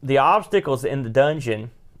the obstacles in the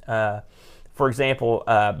dungeon, for example,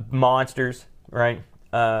 monsters, right?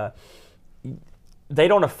 They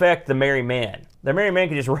don't affect the Merry Men. The Merry Men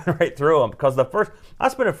can just run right through them because I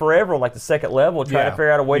spent forever on like the second level trying to figure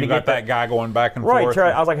out a way to get that guy going back and right, forth.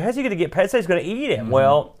 I was like, how's he going to get past? He's going to eat him.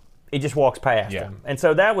 Well, he just walks past him, and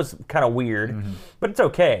so that was kind of weird, but it's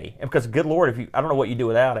okay because good Lord, I don't know what you do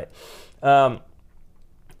without it.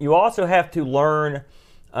 You also have to learn.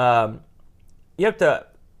 You have to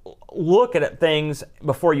look at things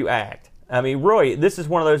before you act. I mean, really, this is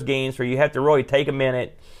one of those games where you have to really take a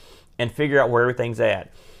minute and figure out where everything's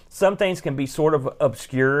at. Some things can be sort of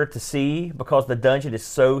obscure to see because the dungeon is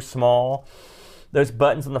so small. Those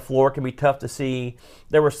buttons on the floor can be tough to see.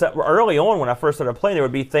 There were early on when I first started playing, there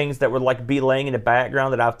would be things that would be laying in the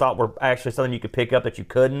background that I thought were actually something you could pick up that you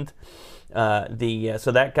couldn't.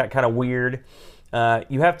 So that got kind of weird.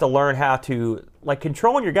 You have to learn how to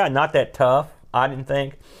controlling your guy. Not that tough, I didn't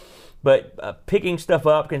think. But picking stuff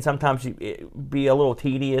up can sometimes be a little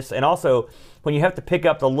tedious. And also, when you have to pick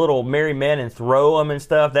up the little Merry Men and throw them and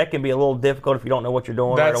stuff, that can be a little difficult if you don't know what you're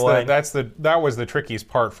doing right away. That was the trickiest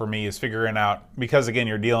part for me, is figuring out, because again,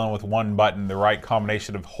 you're dealing with one button, the right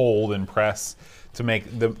combination of hold and press to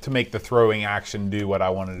make the throwing action do what I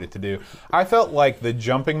wanted it to do. I felt like the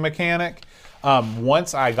jumping mechanic,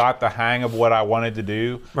 once I got the hang of what I wanted to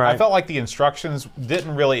do, I felt like the instructions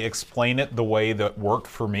didn't really explain it the way that worked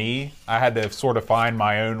for me. I had to sort of find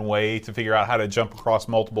my own way to figure out how to jump across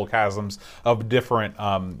multiple chasms of different,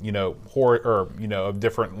 of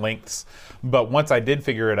different lengths. But once I did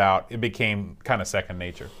figure it out, it became kind of second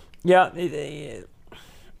nature. Yeah,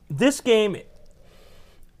 this game,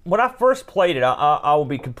 when I first played it, I will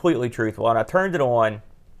be completely truthful, and I turned it on,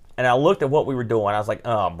 and I looked at what we were doing. I was like,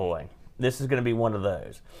 oh boy, this is going to be one of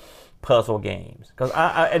those puzzle games. Because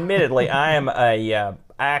admittedly, I am a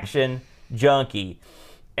action junkie,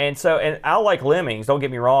 and I like Lemmings. Don't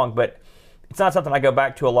get me wrong, but it's not something I go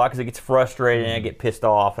back to a lot because it gets frustrating and I get pissed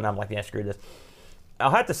off, and I'm like, yeah, screw this.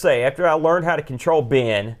 I'll have to say, after I learned how to control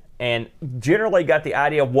Ben and generally got the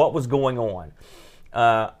idea of what was going on,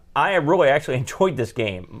 I have really actually enjoyed this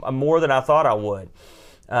game more than I thought I would.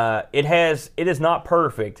 It is not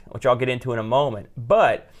perfect, which I'll get into in a moment,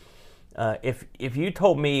 but if you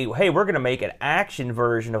told me, hey, we're going to make an action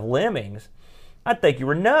version of Lemmings, I'd think you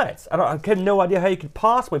were nuts. I had no idea how you could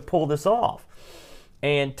possibly pull this off.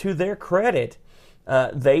 And to their credit,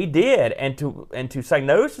 they did, and to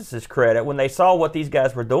Psygnosis' credit, when they saw what these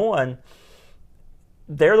guys were doing,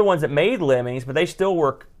 they're the ones that made Lemmings, but they still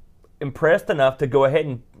were impressed enough to go ahead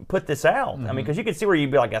and put this out. I mean, because you could see where you'd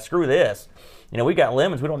be like, screw this. We got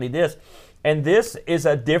Lemmings, we don't need this. And this is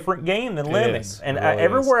a different game than Lemmings. And really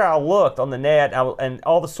everywhere I looked on the net, and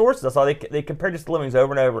all the sources I saw, they compared this to Lemmings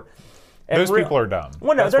over and over. And those people are dumb.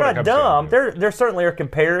 Well, no, they're not dumb. There certainly are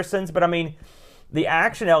comparisons, but I mean, the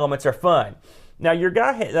action elements are fun. Now, your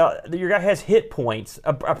guy has hit points,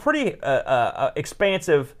 a pretty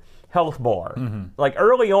expansive health bar. Like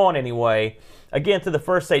early on anyway, again, through the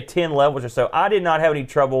first, say, 10 levels or so, I did not have any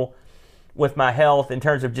trouble with my health in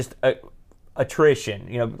terms of just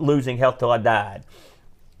attrition, losing health till I died.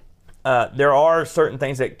 There are certain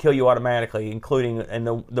things that kill you automatically, including, and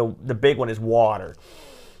the big one is water.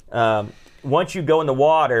 Once you go in the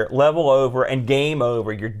water, level over and game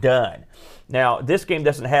over, you're done. Now, this game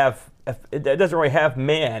doesn't really have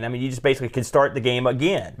men. I mean, you just basically can start the game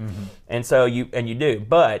again, and so you do,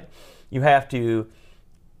 but you have to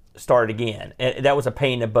start again. And that was a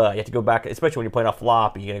pain in the butt. You have to go back, especially when you're playing a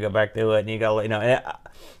floppy. You got to go back to it, and you got to, And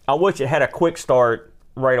I wish it had a quick start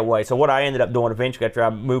right away. So what I ended up doing eventually after I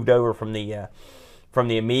moved over from the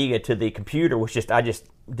Amiga to the computer was I just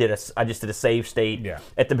did a save state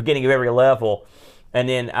at the beginning of every level. And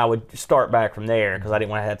then I would start back from there because I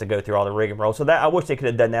didn't want to have to go through all the rigmarole. So I wish they could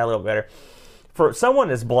have done that a little better. For someone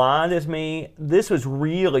as blind as me, this was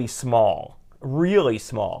really small, really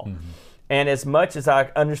small. And as much as I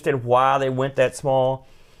understand why they went that small,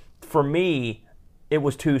 for me, it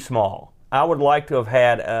was too small. I would like to have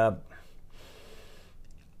had a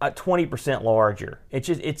 20% larger. It's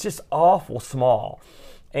just awful small,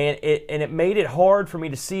 and it made it hard for me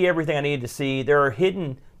to see everything I needed to see. There are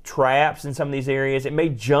hidden traps in some of these areas. It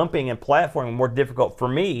made jumping and platforming more difficult for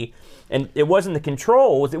me, and it wasn't the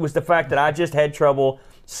controls, it was the fact that I just had trouble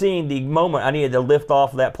seeing the moment I needed to lift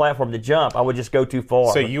off of that platform to jump. I would just go too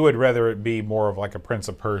far. So you would rather it be more of like a Prince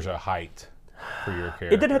of Persia height for your character?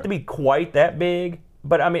 It didn't have to be quite that big,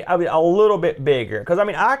 but I mean a little bit bigger, because I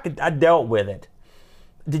mean I dealt with it.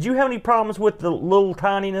 Did you have any problems with the little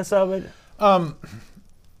tininess of it?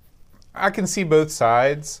 I can see both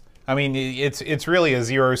sides. I mean, it's really a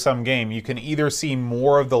zero-sum game. You can either see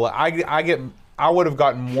more of the... I would have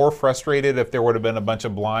gotten more frustrated if there would have been a bunch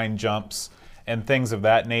of blind jumps and things of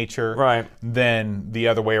that nature, right, than the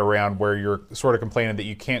other way around, where you're sort of complaining that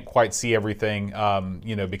you can't quite see everything,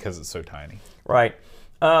 because it's so tiny. Right.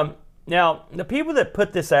 Now, the people that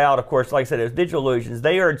put this out, of course, like I said, it was Digital Illusions.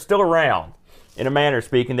 They are still around, in a manner of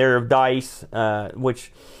speaking. They're of DICE,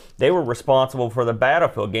 which they were responsible for the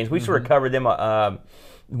Battlefield games. We sort of covered them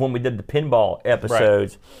when we did the pinball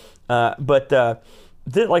episodes. Right.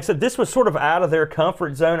 Like I said, this was sort of out of their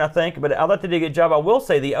comfort zone, I think, but I thought they did a good job. I will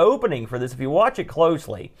say the opening for this, if you watch it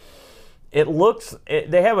closely,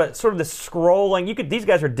 they have a sort of this scrolling. These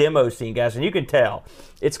guys are demo scene guys, and you can tell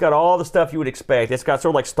it's got all the stuff you would expect. It's got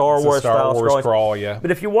sort of like Star Wars style scroll, yeah. But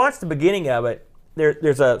if you watch the beginning of it,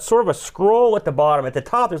 there's a sort of a scroll at the bottom. At the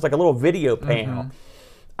top, there's like a little video panel.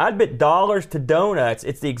 I'd bet dollars to donuts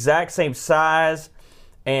it's the exact same size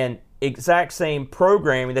and exact same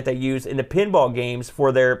programming that they use in the pinball games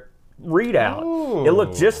for their readout. Ooh. It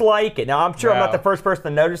looked just like it. Now, I'm sure I'm not the first person to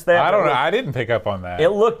notice that. I don't know. I didn't pick up on that. It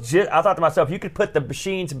looked I thought to myself, you could put the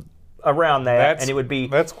machines around that, and it would be...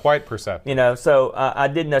 That's quite perceptive. So I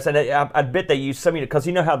did notice, and I bet they used some, because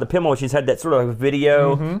you know how the pinball machines had that sort of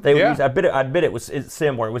video they would use. I bet it's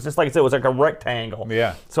similar. It was just like I said, it was like a rectangle.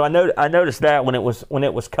 Yeah. So I noticed that when it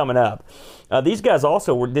was coming up. These guys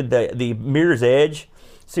also did the Mirror's Edge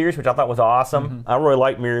series, which I thought was awesome. I really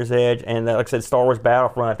liked Mirror's Edge, and like I said, Star Wars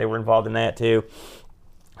Battlefront, they were involved in that too.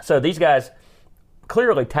 So these guys,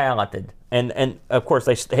 clearly talented, and of course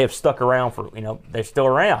they have stuck around for, they're still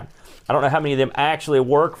around. I don't know how many of them actually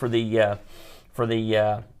work for the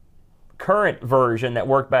current version that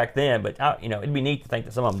worked back then, but it'd be neat to think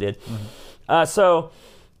that some of them did. So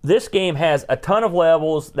This game has a ton of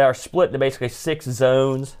levels that are split into basically 6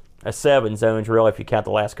 zones, 7 zones really if you count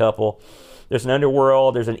the last couple. There's an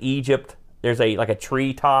underworld, there's an Egypt, there's a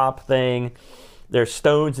treetop thing, there's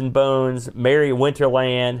Stones and Bones, Merry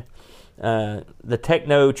Winterland, the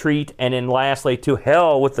Techno Treat, and then lastly to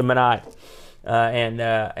Hell with the Minot,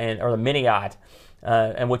 or the Miniot,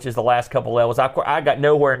 and which is the last couple levels. I got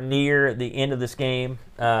nowhere near the end of this game.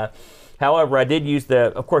 However, I did use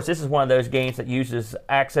of course, this is one of those games that uses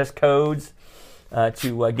access codes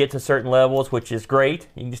to get to certain levels, which is great.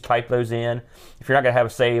 You can just type those in. If you're not going to have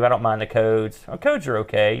a save, I don't mind the codes. Codes are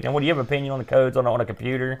okay. What do you have an opinion on the codes on a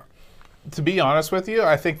computer? To be honest with you,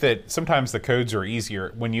 I think that sometimes the codes are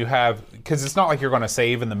easier when you have, because it's not like you're going to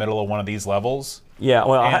save in the middle of one of these levels. Yeah,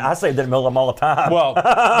 well, I saved in the middle of them all the time. Well,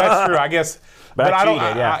 that's true, I guess. But I don't.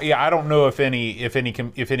 Cheated, I don't know if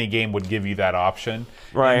any game would give you that option.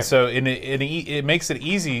 Right. And so it makes it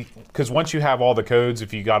easy because once you have all the codes,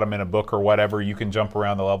 if you got them in a book or whatever, you can jump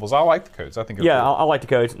around the levels. I like the codes. I think. They're cool. I like the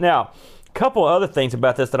codes. Now, a couple other things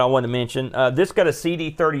about this that I wanted to mention. This got a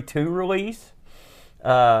CD32 release,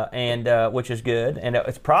 and which is good, and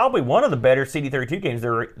it's probably one of the better CD32 games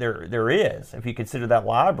there is if you consider that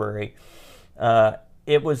library.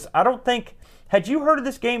 It was. I don't think. Had you heard of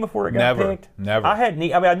this game before it got picked? Never. I'd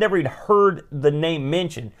never even heard the name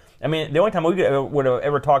mentioned. I mean, the only time we would have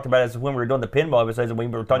ever talked about it is when we were doing the pinball episodes and we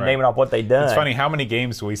were naming off what they'd done. It's funny how many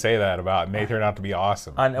games do we say that about, and they turn out to be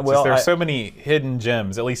awesome. There's so many hidden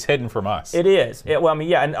gems, at least hidden from us. It is.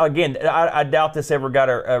 And again, I doubt this ever got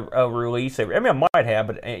a release. I mean, it might have,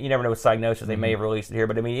 but you never know with Psygnosis. They may have released it here,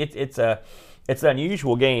 but I mean, it's an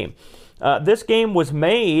unusual game. This game was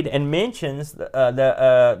made and mentions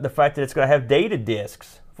the fact that it's going to have data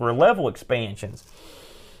discs for level expansions.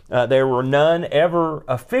 There were none ever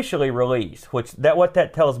officially released, what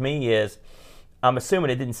that tells me is, I'm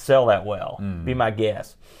assuming it didn't sell that well, be my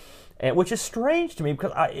guess. And which is strange to me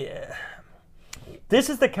because this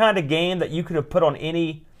is the kind of game that you could have put on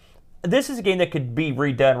this is a game that could be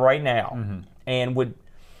redone right now and would.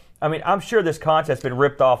 I mean, I'm sure this concept's been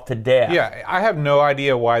ripped off to death. Yeah, I have no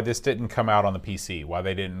idea why this didn't come out on the PC. Why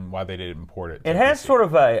they didn't import it. It has sort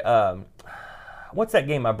of a what's that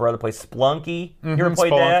game my brother plays? Splunky. You ever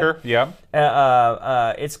played Spelunker, that?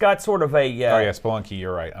 Yeah. It's got sort of a. Oh yeah, Spelunky.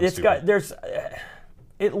 You're right.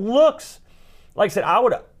 It looks. Like I said, I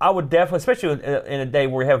would definitely, especially in a day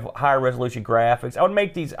where we have higher resolution graphics, I would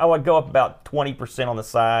make these. I would go up about 20% on the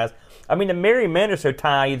size. I mean, the Merry Men are so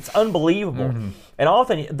tiny, it's unbelievable. And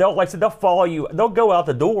often they'll follow you. They'll go out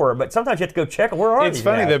the door, but sometimes you have to go check where are they. It's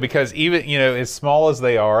funny though because even as small as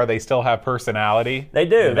they are, they still have personality. They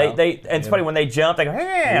do. And it's funny when they jump, they go,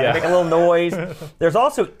 hey, they make a little noise. There's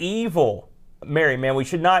also evil Merry Men. We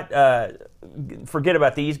should not forget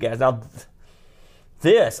about these guys. Now,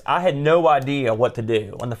 I had no idea what to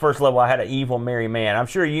do. On the first level, I had an evil Merry Man. I'm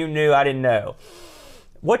sure you knew. I didn't know.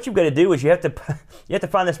 What you've got to do is you have to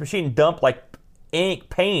find this machine and dump like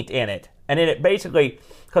paint in it, and then it basically,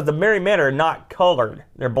 because the Merry Men are not colored,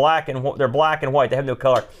 they're black and white. They have no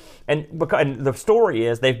color, and the story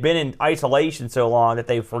is they've been in isolation so long that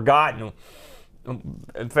they've forgotten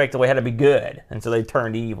effectively how to be good, and so they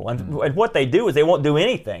turned evil. And what they do is they won't do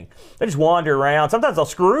anything. They just wander around. Sometimes they'll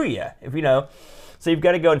screw you if you know. So you've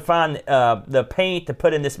got to go and find the paint to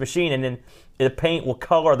put in this machine, and then the paint will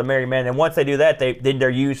color the Merry Men. And once they do that, then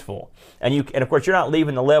they're useful. And of course, you're not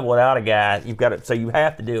leaving the level without a guy. You've got it, so you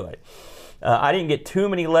have to do it. I didn't get too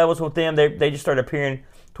many levels with them. They just started appearing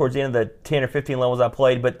towards the end of the 10 or 15 levels I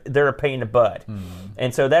played, but they're a pain in the butt.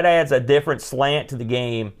 And so that adds a different slant to the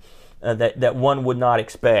game that one would not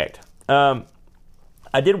expect. I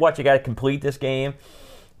did watch a guy complete this game.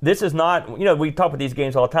 This is not, we talk about these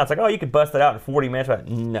games all the time. It's like, oh, you could bust it out in 40 minutes. But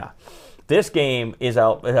no. This game is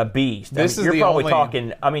a beast. You're probably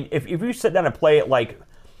talking, if you sit down and play it like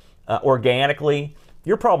organically,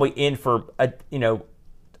 you're probably in for,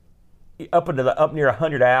 up near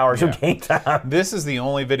 100 hours of game time. This is the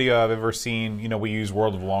only video I've ever seen. We use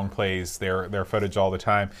World of Long Plays, their footage all the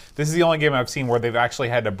time. This is the only game I've seen where they've actually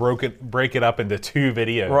had to break it up into 2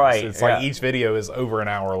 videos. Right. It's like each video is over an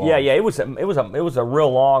hour long. Yeah. It was a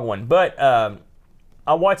real long one. But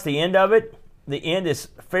I watched the end of it. The end is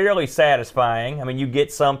fairly satisfying. I mean, you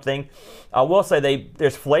get something. I will say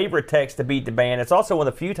there's flavor text to beat the band. It's also one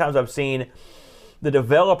of the few times I've seen the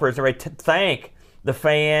developers thank the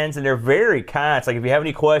fans, and they're very kind. It's like, if you have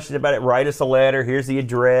any questions about it, write us a letter. Here's the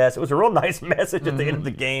address. It was a real nice message at the end of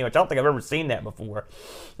the game, which I don't think I've ever seen that before.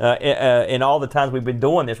 In all the times we've been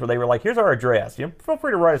doing this, where they were like, here's our address. Feel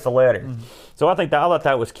free to write us a letter. So I thought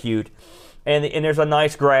that was cute. and there's a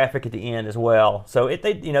nice graphic at the end as well. So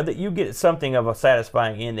that you get something of a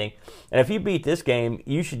satisfying ending. And if you beat this game,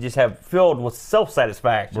 you should just have filled with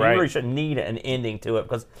self-satisfaction. Right. You really shouldn't need an ending to it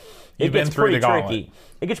because it You've been gets through pretty the gauntlet. tricky.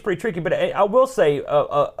 It gets pretty tricky. But I will say,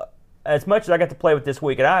 as much as I got to play with this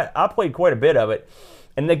week, and I played quite a bit of it.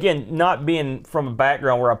 And again, not being from a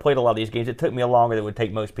background where I played a lot of these games, it took me longer than it would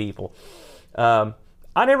take most people.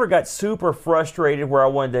 I never got super frustrated where I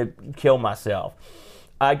wanted to kill myself.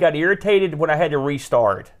 I got irritated when I had to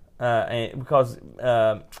restart because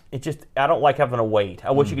I don't like having to wait.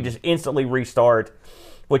 I wish you could just instantly restart,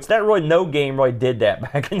 which no game really did that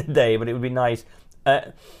back in the day, but it would be nice.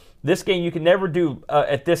 This game you can never do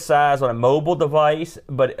at this size on a mobile device,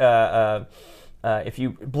 but if you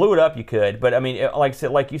blew it up, you could. But I mean,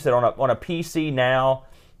 like you said, on a PC now,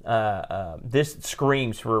 this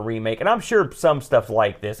screams for a remake. And I'm sure some stuff's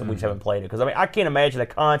like this, and we just haven't played it. Because I mean, I can't imagine a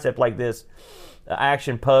concept like this,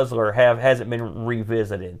 action puzzler, hasn't been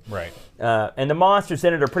revisited. Right. And the monsters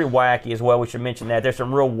in it are pretty wacky as well. We should mention that. There's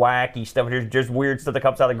some real wacky stuff. There's weird stuff that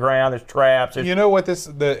comes out of the ground. There's traps. You know what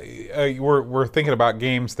we're thinking about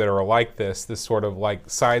games that are like this sort of like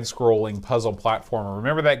side-scrolling puzzle platformer.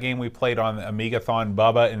 Remember that game we played on Amigathon,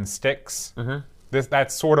 Bubba and Sticks? Mm-hmm.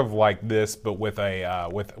 That's sort of like this, but with a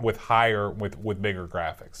with bigger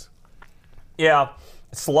graphics. Yeah,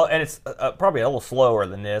 slow, and it's probably a little slower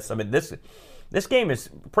than this. I mean, this game is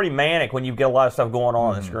pretty manic when you get a lot of stuff going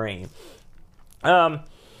on the screen.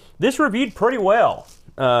 This reviewed pretty well.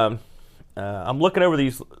 I'm looking over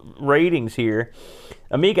these ratings here.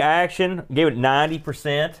 Amiga Action gave it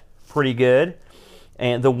 90%, pretty good.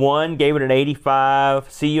 And The One gave it an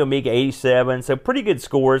 85. CU Amiga 87, so pretty good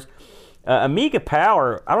scores. Amiga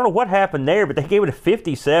Power, I don't know what happened there, but they gave it a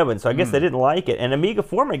 57, so I guess they didn't like it. And Amiga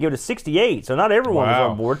Format gave it a 68, so not everyone was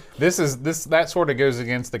on board. That sort of goes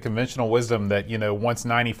against the conventional wisdom that, once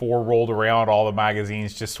 94 rolled around, all the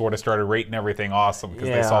magazines just sort of started rating everything awesome because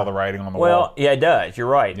they saw the writing on the wall. Well, yeah, it does. You're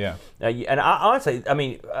right. Yeah. And honestly, I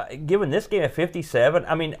mean, giving this game a 57,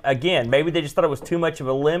 I mean, again, maybe they just thought it was too much of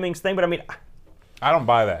a Lemmings thing, but I mean, I don't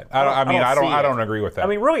buy that. I don't agree with that. I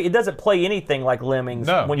mean, really, it doesn't play anything like Lemmings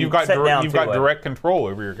when you've got down direct control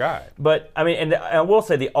over your guy. But I mean, and I will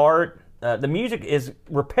say the art, the music is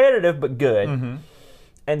repetitive but good,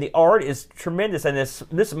 and the art is tremendous. And this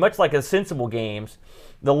is much like a Sensible Games.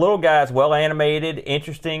 The little guy is well animated,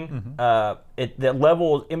 interesting. The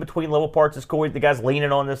level in between level parts is cool. The guy's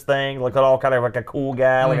leaning on this thing, looks all kind of like a cool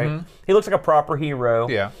guy. He looks like a proper hero.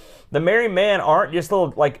 Yeah. The merry men aren't just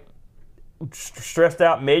little like stressed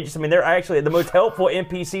out midgets. I mean, they're actually the most helpful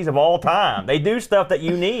NPCs of all time. They do stuff that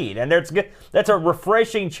you need, and that's a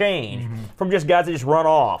refreshing change from just guys that just run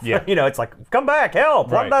off. Yeah. It's like, come back,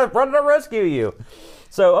 help, Right. run to rescue you.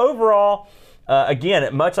 So overall,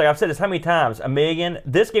 again, much like I've said this how many times, a million,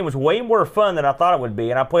 this game was way more fun than I thought it would be,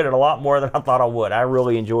 and I played it a lot more than I thought I would. I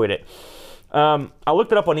really enjoyed it. I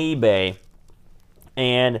looked it up on eBay,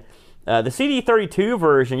 and the CD32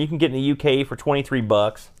 version you can get in the UK for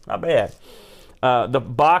 $23. Not bad. The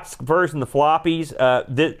box version, the floppies,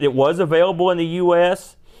 it was available in the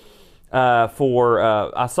US for,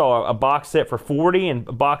 I saw a box set for $40 and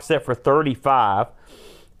a box set for $35.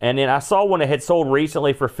 And then I saw one that had sold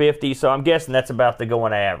recently for $50, so I'm guessing that's about the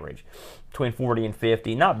going average, between $40 and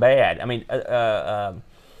 $50. Not bad. I mean,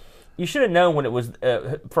 you should have known when it was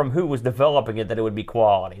from who was developing it that it would be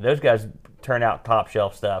quality. Those guys turn out top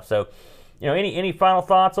shelf stuff. So, any final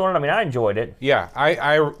thoughts on it? I mean, I enjoyed it. Yeah,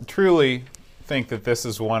 I truly think that this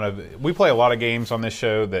is we play a lot of games on this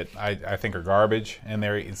show that I think are garbage, and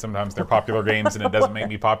sometimes they're popular games and it doesn't make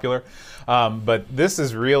me popular. But this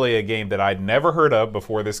is really a game that I'd never heard of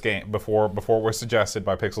before before it was suggested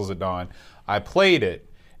by Pixels at Dawn. I played it,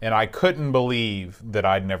 and I couldn't believe that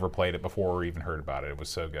I'd never played it before or even heard about it. It was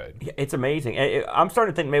so good. Yeah, it's amazing. I'm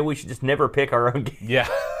starting to think maybe we should just never pick our own game. Yeah.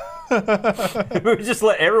 We just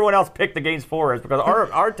let everyone else pick the games for us, because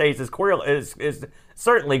our taste is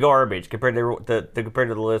certainly garbage compared to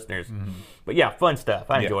the listeners. But yeah, fun stuff.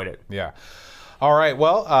 I enjoyed it. Yeah. All right.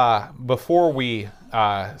 Well, before we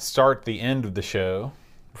start the end of the show,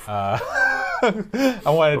 I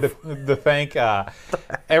wanted to thank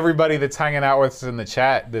everybody that's hanging out with us in the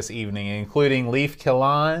chat this evening, including Leaf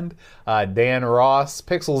Killand, Dan Ross,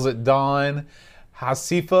 Pixels at Dawn,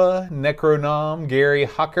 Hasifa, Necronom, Gary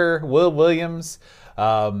Hucker, Will Williams,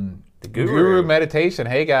 the Guru Meditation.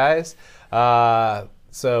 Hey guys. UK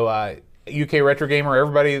Retro Gamer,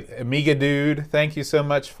 everybody, Amiga Dude, thank you so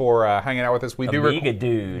much for hanging out with us. We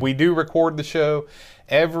do record the show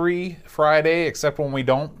every Friday except when we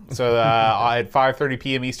don't. So at 5:30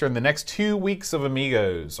 p.m. Eastern, the next 2 weeks of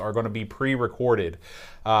Amigos are going to be pre-recorded.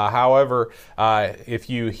 However, if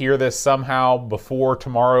you hear this somehow before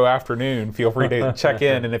tomorrow afternoon, feel free to check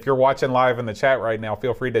in. And if you're watching live in the chat right now,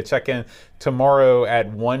 feel free to check in tomorrow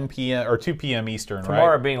at 1 p.m. or 2 p.m. Eastern.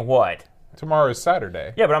 Tomorrow right? being what? Tomorrow's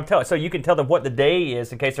Saturday. Yeah, but I'm telling. So you can tell them what the day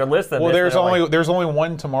is in case they're listening. Well, this, there's only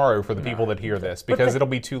one tomorrow for the people that hear this because it'll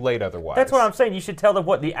be too late otherwise. That's what I'm saying. You should tell them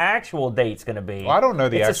what the actual date's going to be. Well, I don't know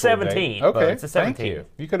the it's actual the 17th. date. Okay, It's the 17th. thank you.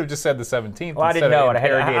 You could have just said the 17th. Well, I didn't instead know of it.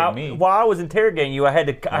 interrogating me. While I was interrogating you, I had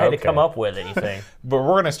to Okay. come up with anything. But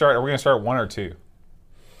we're gonna start. Are we gonna start 1 or 2?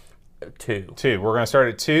 2. 2. We're gonna start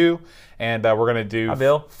at 2, and we're gonna do Hi,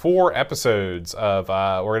 Bill. 4 episodes of.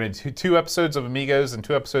 We're gonna do 2 episodes of Amigos and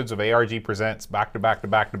 2 episodes of ARG Presents back to back to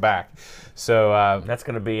back to back. So That's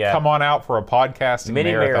going to be a come on out for a podcasting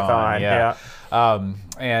mini marathon. Yeah.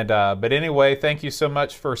 But anyway, thank you so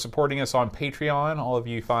much for supporting us on Patreon, all of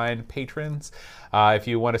you fine patrons. If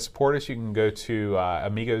you want to support us, you can go to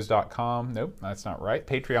amigos.com. Nope, that's not right.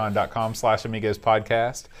 Patreon.com/Amigos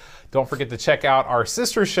Podcast. Don't forget to check out our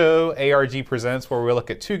sister show, ARG Presents, where we look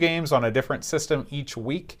at 2 games on a different system each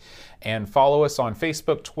week. And follow us on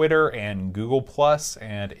Facebook, Twitter, and Google Plus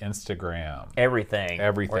and Instagram. everything.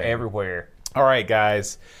 Everything. We're everywhere. All right,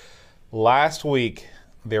 guys. Last week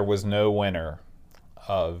there was no winner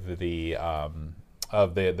of the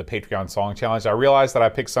Patreon Song Challenge. I realized that I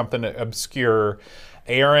picked something obscure.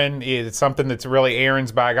 Aaron, it's something that's really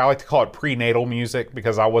Aaron's bag. I like to call it prenatal music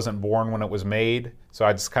because I wasn't born when it was made. So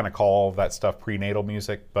I just kind of call all of that stuff prenatal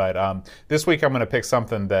music. But this week I'm going to pick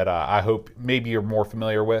something that I hope maybe you're more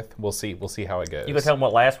familiar with. We'll see how it goes. You gonna tell them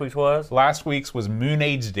what last week's was? Last week's was Moon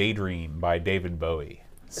Age Daydream by David Bowie.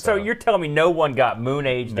 So you're telling me no one got Moon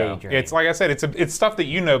Age No. Daydream? It's like I said, it's stuff that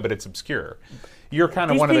you know, but it's obscure. You're kind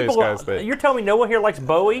of These one of those people- guys that You're telling me no one here likes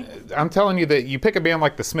Bowie? I'm telling you that you pick a band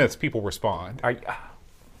like the Smiths, people respond.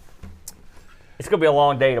 It's gonna be a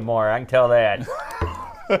long day tomorrow. I can tell that.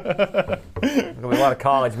 There's gonna be a lot of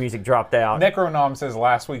college music dropped out. Necronom says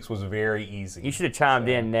last week's was very easy. You should have chimed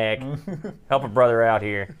in, Nick. Help a brother out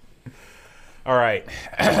here. All right.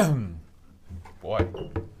 Boy.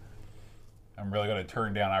 I'm really going to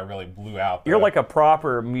turn down. I really blew out. You're like a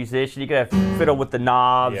proper musician. You gotta fiddle with the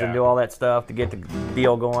knobs and Yeah. do all that stuff to get the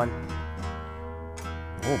deal going.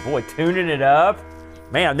 Oh boy, tuning it up.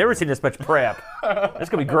 Man, I've never seen this much prep. That's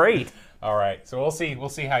gonna be great. All right. So we'll see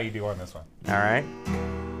how you do on this one. All right.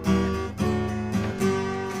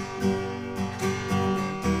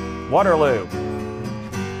 Waterloo.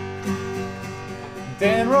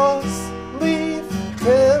 Dan Ross, Leaf,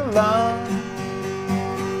 Pillon,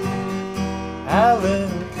 Alan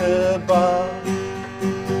Kebab,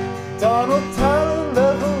 Donald Tyler,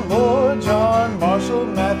 Level Lord, John Marshall,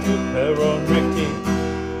 Matthew Perron, Ricky,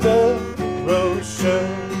 The Rocher,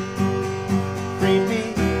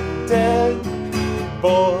 Creepy, Dead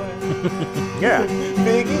Boy, Yeah.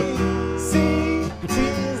 Biggie,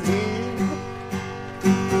 CTZ,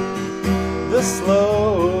 The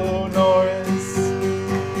Slow Norris,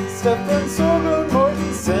 Stefan Sorgo,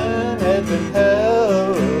 Mortensen, Edmund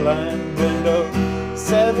Hellline, Window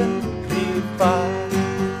 75,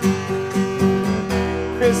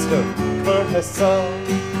 Christopher Hessel,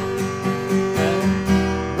 and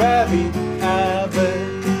Ravi Abbott,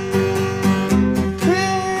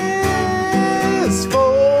 Chris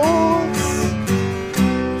Foltz,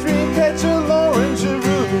 Dreamcatcher, Lauren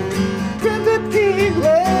Giroux, Brendan King,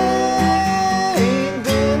 Lane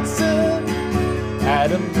Vincent,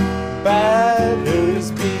 Adam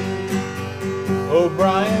Battersby,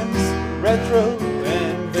 O'Brien's Retro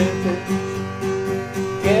and Vintage,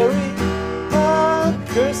 Gary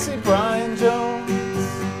Kersey, Brian Jones,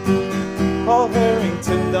 Paul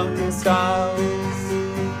Harrington, Duncan Styles,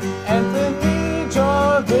 Anthony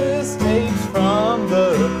Jarvis, tapes from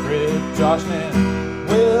the crib, Josh Nan,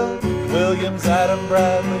 Will Williams, Adam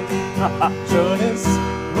Bradley, Jonas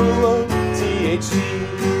Rulo, THG,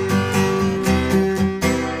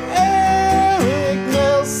 Eric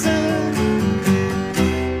Nelson,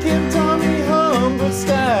 Kim Tommy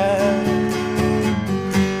Humberstadt,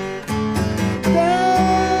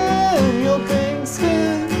 Daniel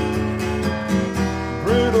Bingston,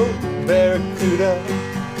 Brutal Barracuda,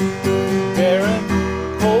 Darren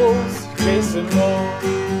Coles, Jason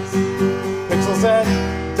Moores, Pixels at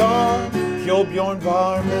Dawn, Bjorn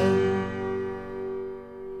Varman.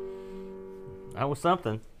 That was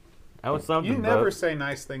something. That was something. You never Bo. say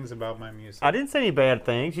nice things about my music. I didn't say any bad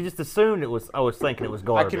things. You just assumed it was. I was thinking it was I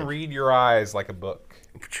garbage. can read your eyes like a book.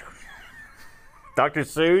 Dr.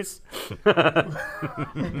 Seuss.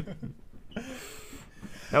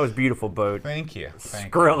 That was beautiful, Boat. Thank you. Thank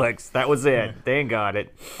you. Skrillex. That was it. Dan got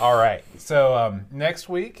it. All right. So next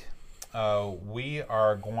week, we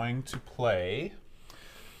are going to play.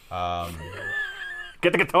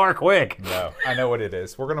 Get the guitar quick. No, I know what it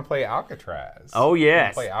is. We're going to play Alcatraz. Oh,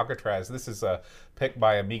 yes. We're gonna play Alcatraz. This is a pick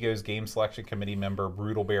by Amigos Game Selection Committee member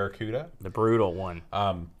Brutal Barracuda. The brutal one.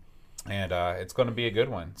 And it's going to be a good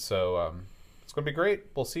one. So it's going to be great.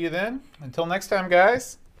 We'll see you then. Until next time,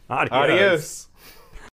 guys. Adios. Adios.